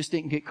arrested. They just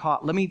didn't get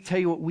caught. Let me tell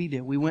you what we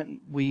did.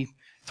 We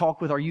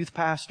talked with our youth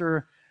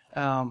pastor.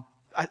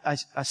 I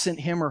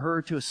sent him or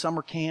her to a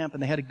summer camp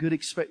and they had a good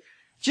experience.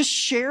 Just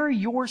share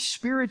your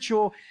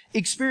spiritual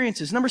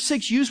experiences. Number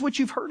 6, use what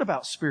you've heard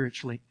about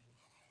spiritually.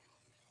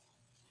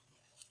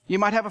 You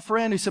might have a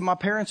friend who said, my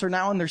parents are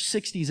now in their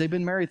 60s. They've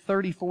been married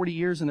 30, 40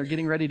 years and they're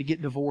getting ready to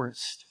get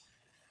divorced.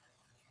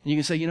 And you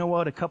can say, you know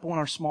what? A couple in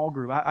our small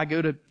group. I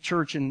go to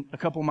church and a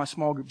couple in my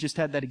small group just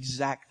had that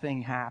exact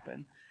thing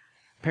happen.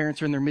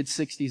 Parents are in their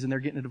mid-60s and they're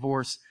getting a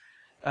divorce.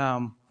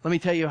 Let me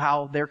tell you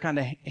how they're kind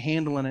of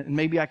handling it. And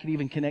maybe I could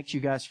even connect you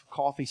guys for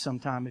coffee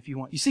sometime if you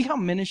want. You see how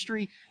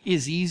ministry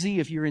is easy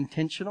if you're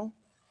intentional?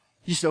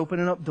 Just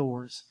opening up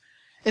doors.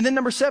 And then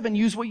number 7,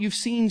 use what you've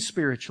seen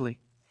spiritually.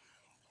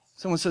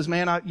 Someone says,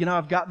 man,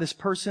 I've got this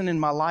person in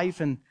my life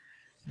and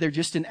they're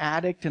just an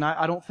addict and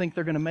I don't think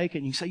they're going to make it.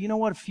 And you say, you know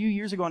what? A few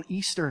years ago on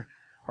Easter,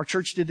 our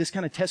church did this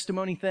kind of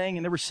testimony thing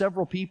and there were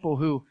several people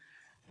who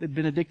had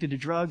been addicted to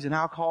drugs and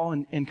alcohol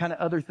and kind of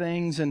other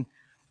things. And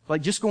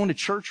like just going to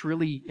church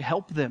really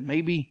helped them.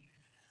 Maybe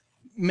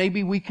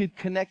we could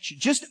connect you.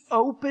 Just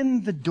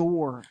open the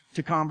door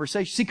to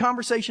conversation. See,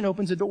 conversation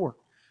opens a door.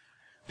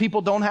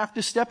 People don't have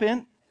to step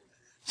in.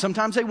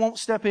 Sometimes they won't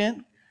step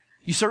in.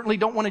 You certainly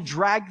don't want to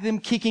drag them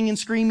kicking and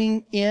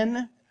screaming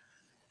in.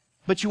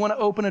 But you want to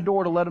open a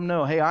door to let them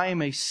know, hey, I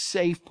am a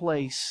safe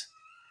place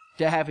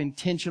to have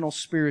intentional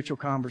spiritual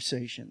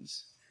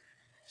conversations.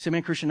 Say,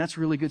 man, Christian, that's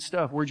really good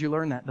stuff. Where'd you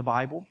learn that? The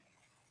Bible.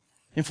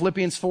 In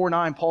Philippians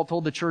 4:9, Paul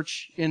told the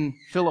church in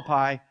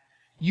Philippi,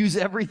 use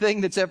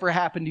everything that's ever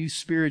happened to you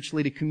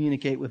spiritually to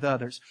communicate with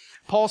others.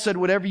 Paul said,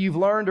 whatever you've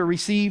learned or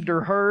received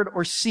or heard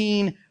or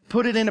seen,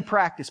 put it into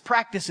practice.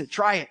 Practice it.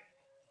 Try it.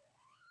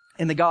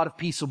 And the God of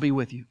peace will be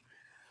with you.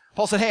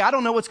 Paul said, hey, I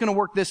don't know what's going to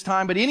work this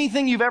time, but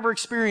anything you've ever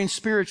experienced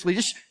spiritually,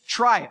 just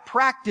try it.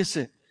 Practice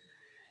it.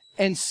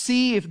 And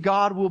see if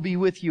God will be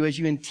with you as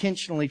you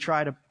intentionally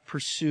try to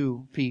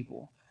pursue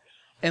people.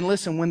 And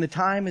listen, when the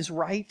time is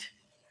right,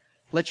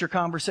 let your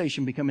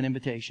conversation become an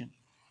invitation.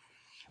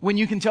 When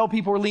you can tell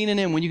people are leaning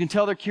in, when you can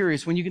tell they're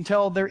curious, when you can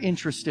tell they're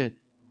interested,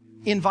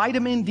 invite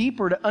them in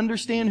deeper to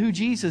understand who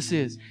Jesus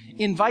is.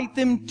 Invite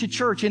them to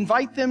church.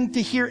 Invite them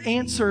to hear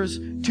answers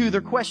to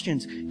their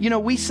questions.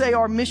 We say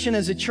our mission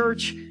as a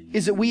church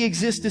is that we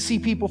exist to see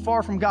people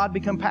far from God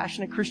become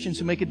passionate Christians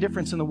who make a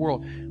difference in the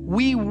world.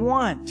 We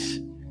want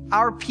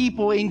our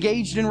people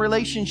engaged in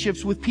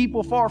relationships with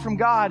people far from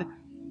God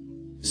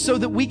so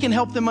that we can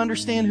help them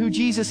understand who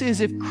Jesus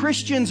is. If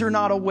Christians are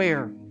not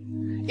aware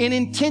and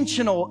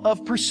intentional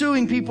of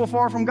pursuing people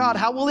far from God,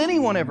 how will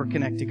anyone ever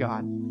connect to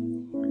God?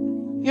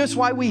 It's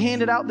why we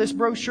handed out this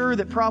brochure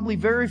that probably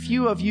very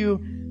few of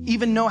you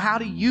even know how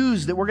to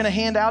use, that we're going to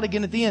hand out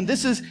again at the end.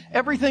 This is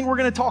everything we're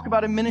going to talk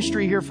about in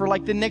ministry here for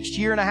like the next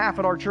year and a half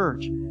at our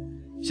church.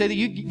 Say that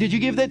did you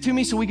give that to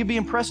me so we could be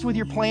impressed with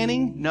your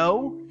planning?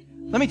 No.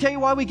 Let me tell you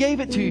why we gave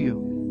it to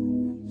you.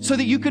 so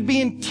that you could be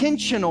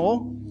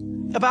intentional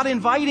about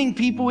inviting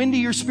people into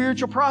your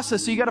spiritual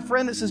process. So you got a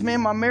friend that says,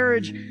 man, my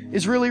marriage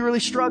is really, really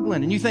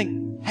struggling. And you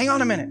think, hang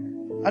on a minute.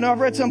 I know I've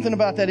read something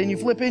about that. And you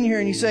flip in here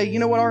and you say, you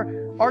know what?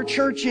 Our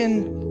church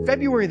in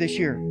February this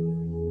year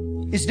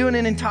is doing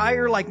an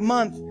entire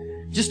month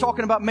just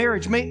talking about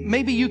marriage.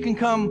 Maybe you can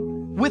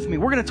come with me.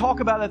 We're going to talk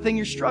about that thing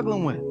you're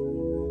struggling with.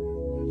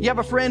 You have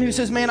a friend who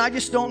says, man, I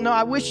just don't know.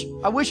 I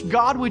wish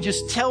God would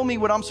just tell me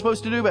what I'm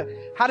supposed to do, but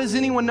how does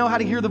anyone know how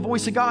to hear the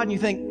voice of God? And you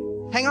think,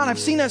 hang on, I've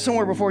seen that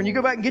somewhere before. And you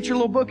go back and get your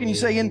little book and you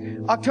say,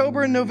 in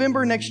October and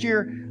November next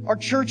year, our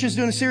church is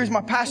doing a series.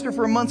 My pastor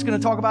for a month is going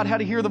to talk about how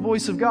to hear the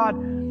voice of God.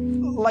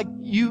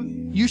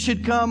 You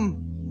should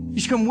come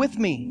with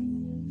me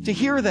to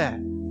hear that.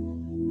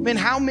 Man,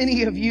 how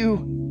many of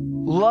you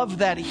love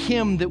that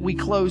hymn that we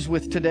close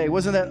with today?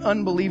 Wasn't that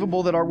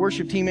unbelievable that our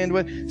worship team ended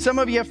with? Some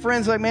of you have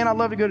friends like, man, I'd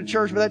love to go to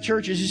church, but that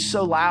church is just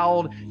so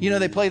loud.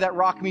 They play that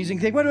rock music.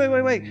 You think,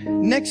 wait.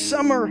 Next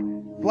summer,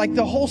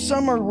 the whole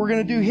summer, we're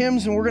going to do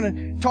hymns and we're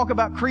going to talk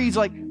about creeds.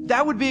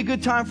 That would be a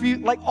good time for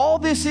you. All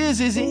this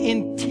is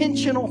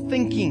intentional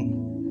thinking.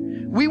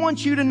 We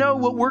want you to know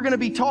what we're going to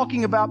be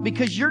talking about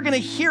because you're going to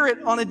hear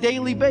it on a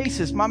daily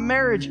basis. My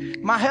marriage,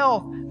 my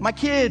health, my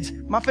kids,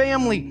 my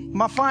family,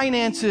 my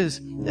finances.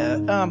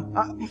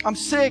 I'm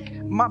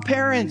sick, my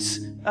parents,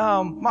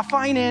 my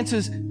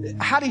finances,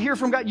 how to hear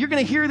from God. You're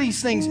going to hear these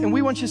things. And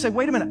we want you to say,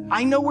 wait a minute,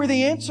 I know where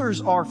the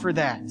answers are for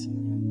that.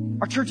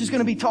 Our church is going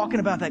to be talking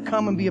about that.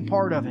 Come and be a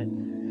part of it.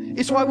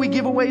 It's why we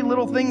give away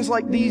little things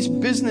like these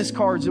business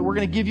cards that we're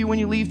going to give you when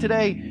you leave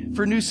today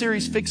for new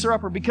series Fixer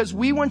Upper, because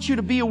we want you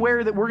to be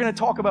aware that we're going to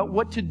talk about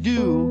what to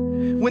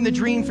do when the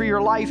dream for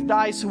your life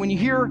dies. So when you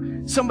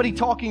hear somebody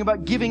talking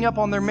about giving up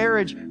on their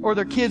marriage or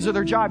their kids or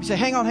their job, you say,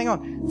 hang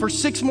on. For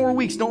 6 more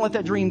weeks, don't let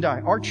that dream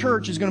die. Our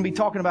church is going to be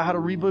talking about how to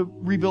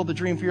rebuild the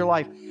dream for your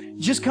life.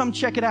 Just come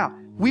check it out.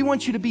 We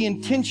want you to be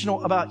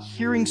intentional about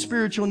hearing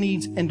spiritual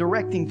needs and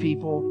directing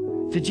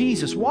people to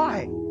Jesus.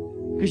 Why?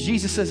 Because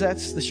Jesus says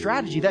that's the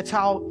strategy. That's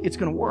how it's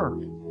going to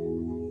work.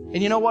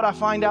 And you know what? I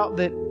found out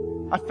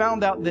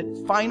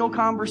that final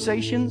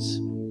conversations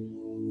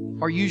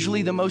are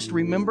usually the most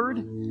remembered,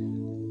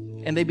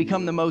 and they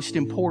become the most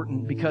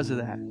important because of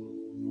that.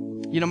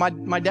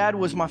 My dad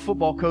was my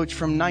football coach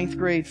from 9th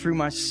grade through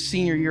my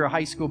senior year of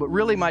high school, but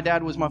really my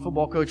dad was my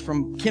football coach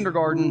from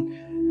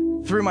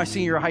kindergarten through my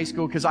senior year of high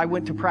school because I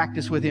went to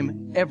practice with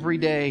him every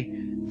day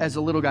as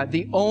a little guy.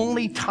 The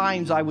only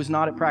times I was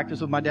not at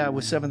practice with my dad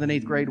was 7th and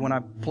 8th grade when I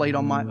played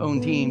on my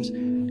own teams.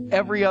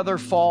 Every other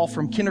fall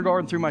from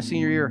kindergarten through my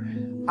senior year,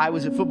 I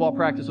was at football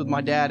practice with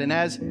my dad. And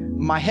as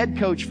my head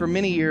coach for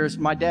many years,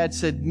 my dad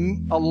said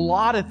a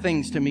lot of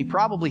things to me.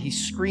 Probably he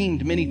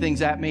screamed many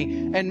things at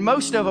me. And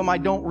most of them I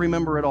don't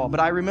remember at all. But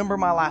I remember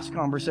my last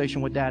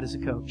conversation with dad as a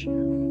coach.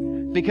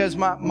 Because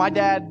my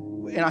dad,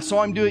 and I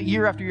saw him do it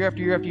year after year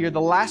after year after year, the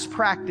last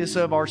practice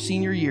of our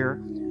senior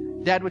year,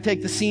 Dad would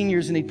take the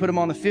seniors and he'd put them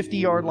on the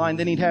 50-yard line.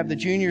 Then he'd have the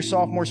juniors,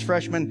 sophomores,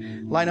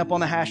 freshmen line up on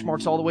the hash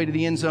marks all the way to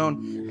the end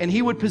zone. And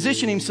he would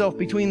position himself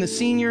between the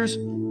seniors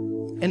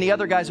and the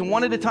other guys. And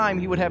one at a time,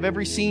 he would have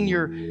every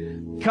senior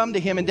come to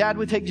him. And Dad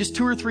would take just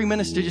 2 or 3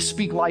 minutes to just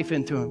speak life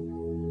into him.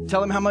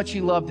 Tell him how much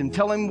he loved him.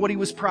 Tell him what he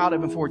was proud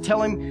of him for.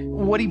 Tell him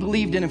what he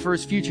believed in him for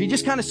his future. He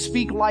just kind of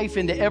speak life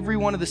into every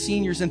one of the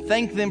seniors and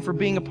thank them for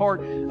being a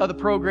part of the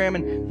program.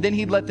 And then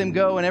he'd let them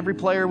go, and every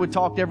player would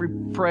talk to every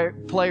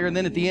player. And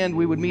then at the end,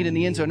 we would meet in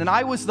the end zone. And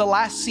I was the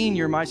last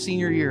senior my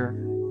senior year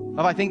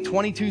of, I think,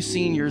 22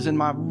 seniors in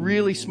my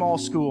really small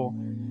school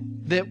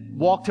that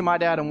walked to my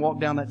dad and walked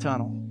down that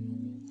tunnel.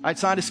 I'd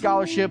signed a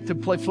scholarship to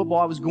play football.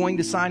 I was going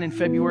to sign in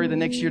February the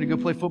next year to go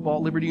play football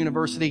at Liberty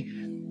University.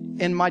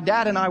 And my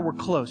dad and I were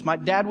close. My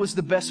dad was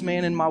the best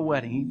man in my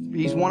wedding.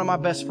 He's one of my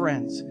best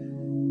friends.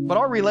 But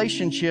our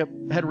relationship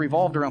had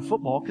revolved around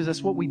football because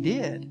that's what we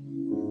did.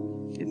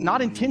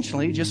 Not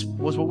intentionally, it just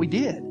was what we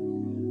did.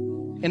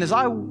 And as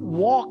I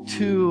walked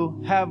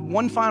to have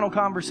one final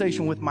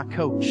conversation with my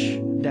coach,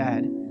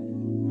 Dad,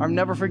 I'll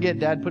never forget,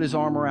 Dad put his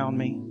arm around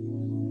me.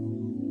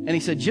 And he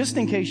said, just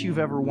in case you've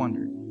ever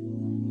wondered,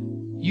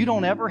 you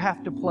don't ever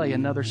have to play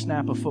another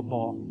snap of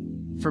football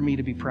for me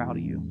to be proud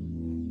of you.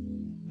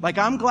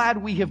 I'm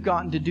glad we have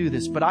gotten to do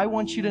this, but I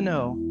want you to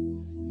know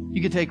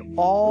you can take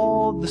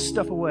all the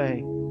stuff away.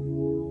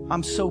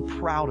 I'm so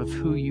proud of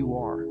who you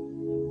are.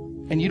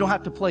 And you don't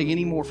have to play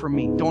anymore for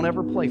me. Don't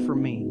ever play for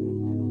me.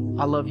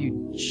 I love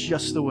you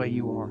just the way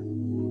you are.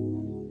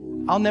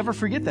 I'll never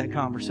forget that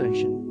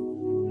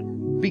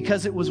conversation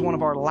because it was one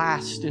of our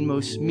last and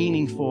most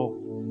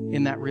meaningful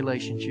in that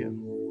relationship.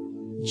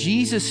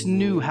 Jesus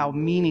knew how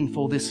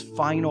meaningful this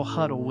final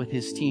huddle with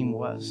his team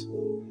was.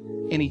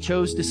 And he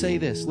chose to say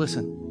this,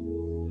 listen,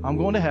 I'm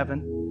going to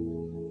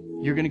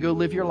heaven. You're going to go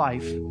live your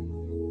life.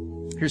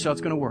 Here's how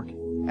it's going to work.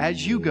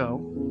 As you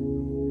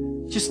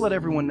go, just let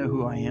everyone know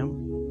who I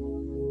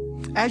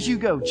am. As you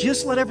go,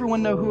 just let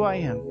everyone know who I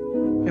am.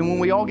 And when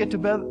we all get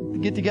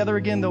together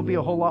again, there'll be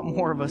a whole lot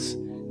more of us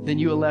than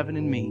you 11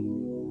 and me.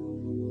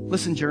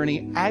 Listen,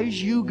 Journey,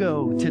 as you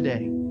go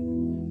today,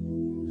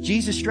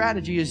 Jesus'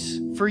 strategy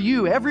is for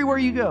you, everywhere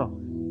you go,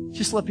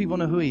 Just let people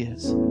know who He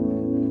is.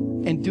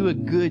 And do a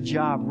good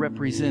job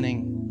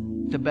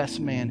representing the best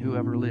man who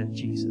ever lived,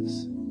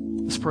 Jesus.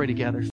 Let's pray together.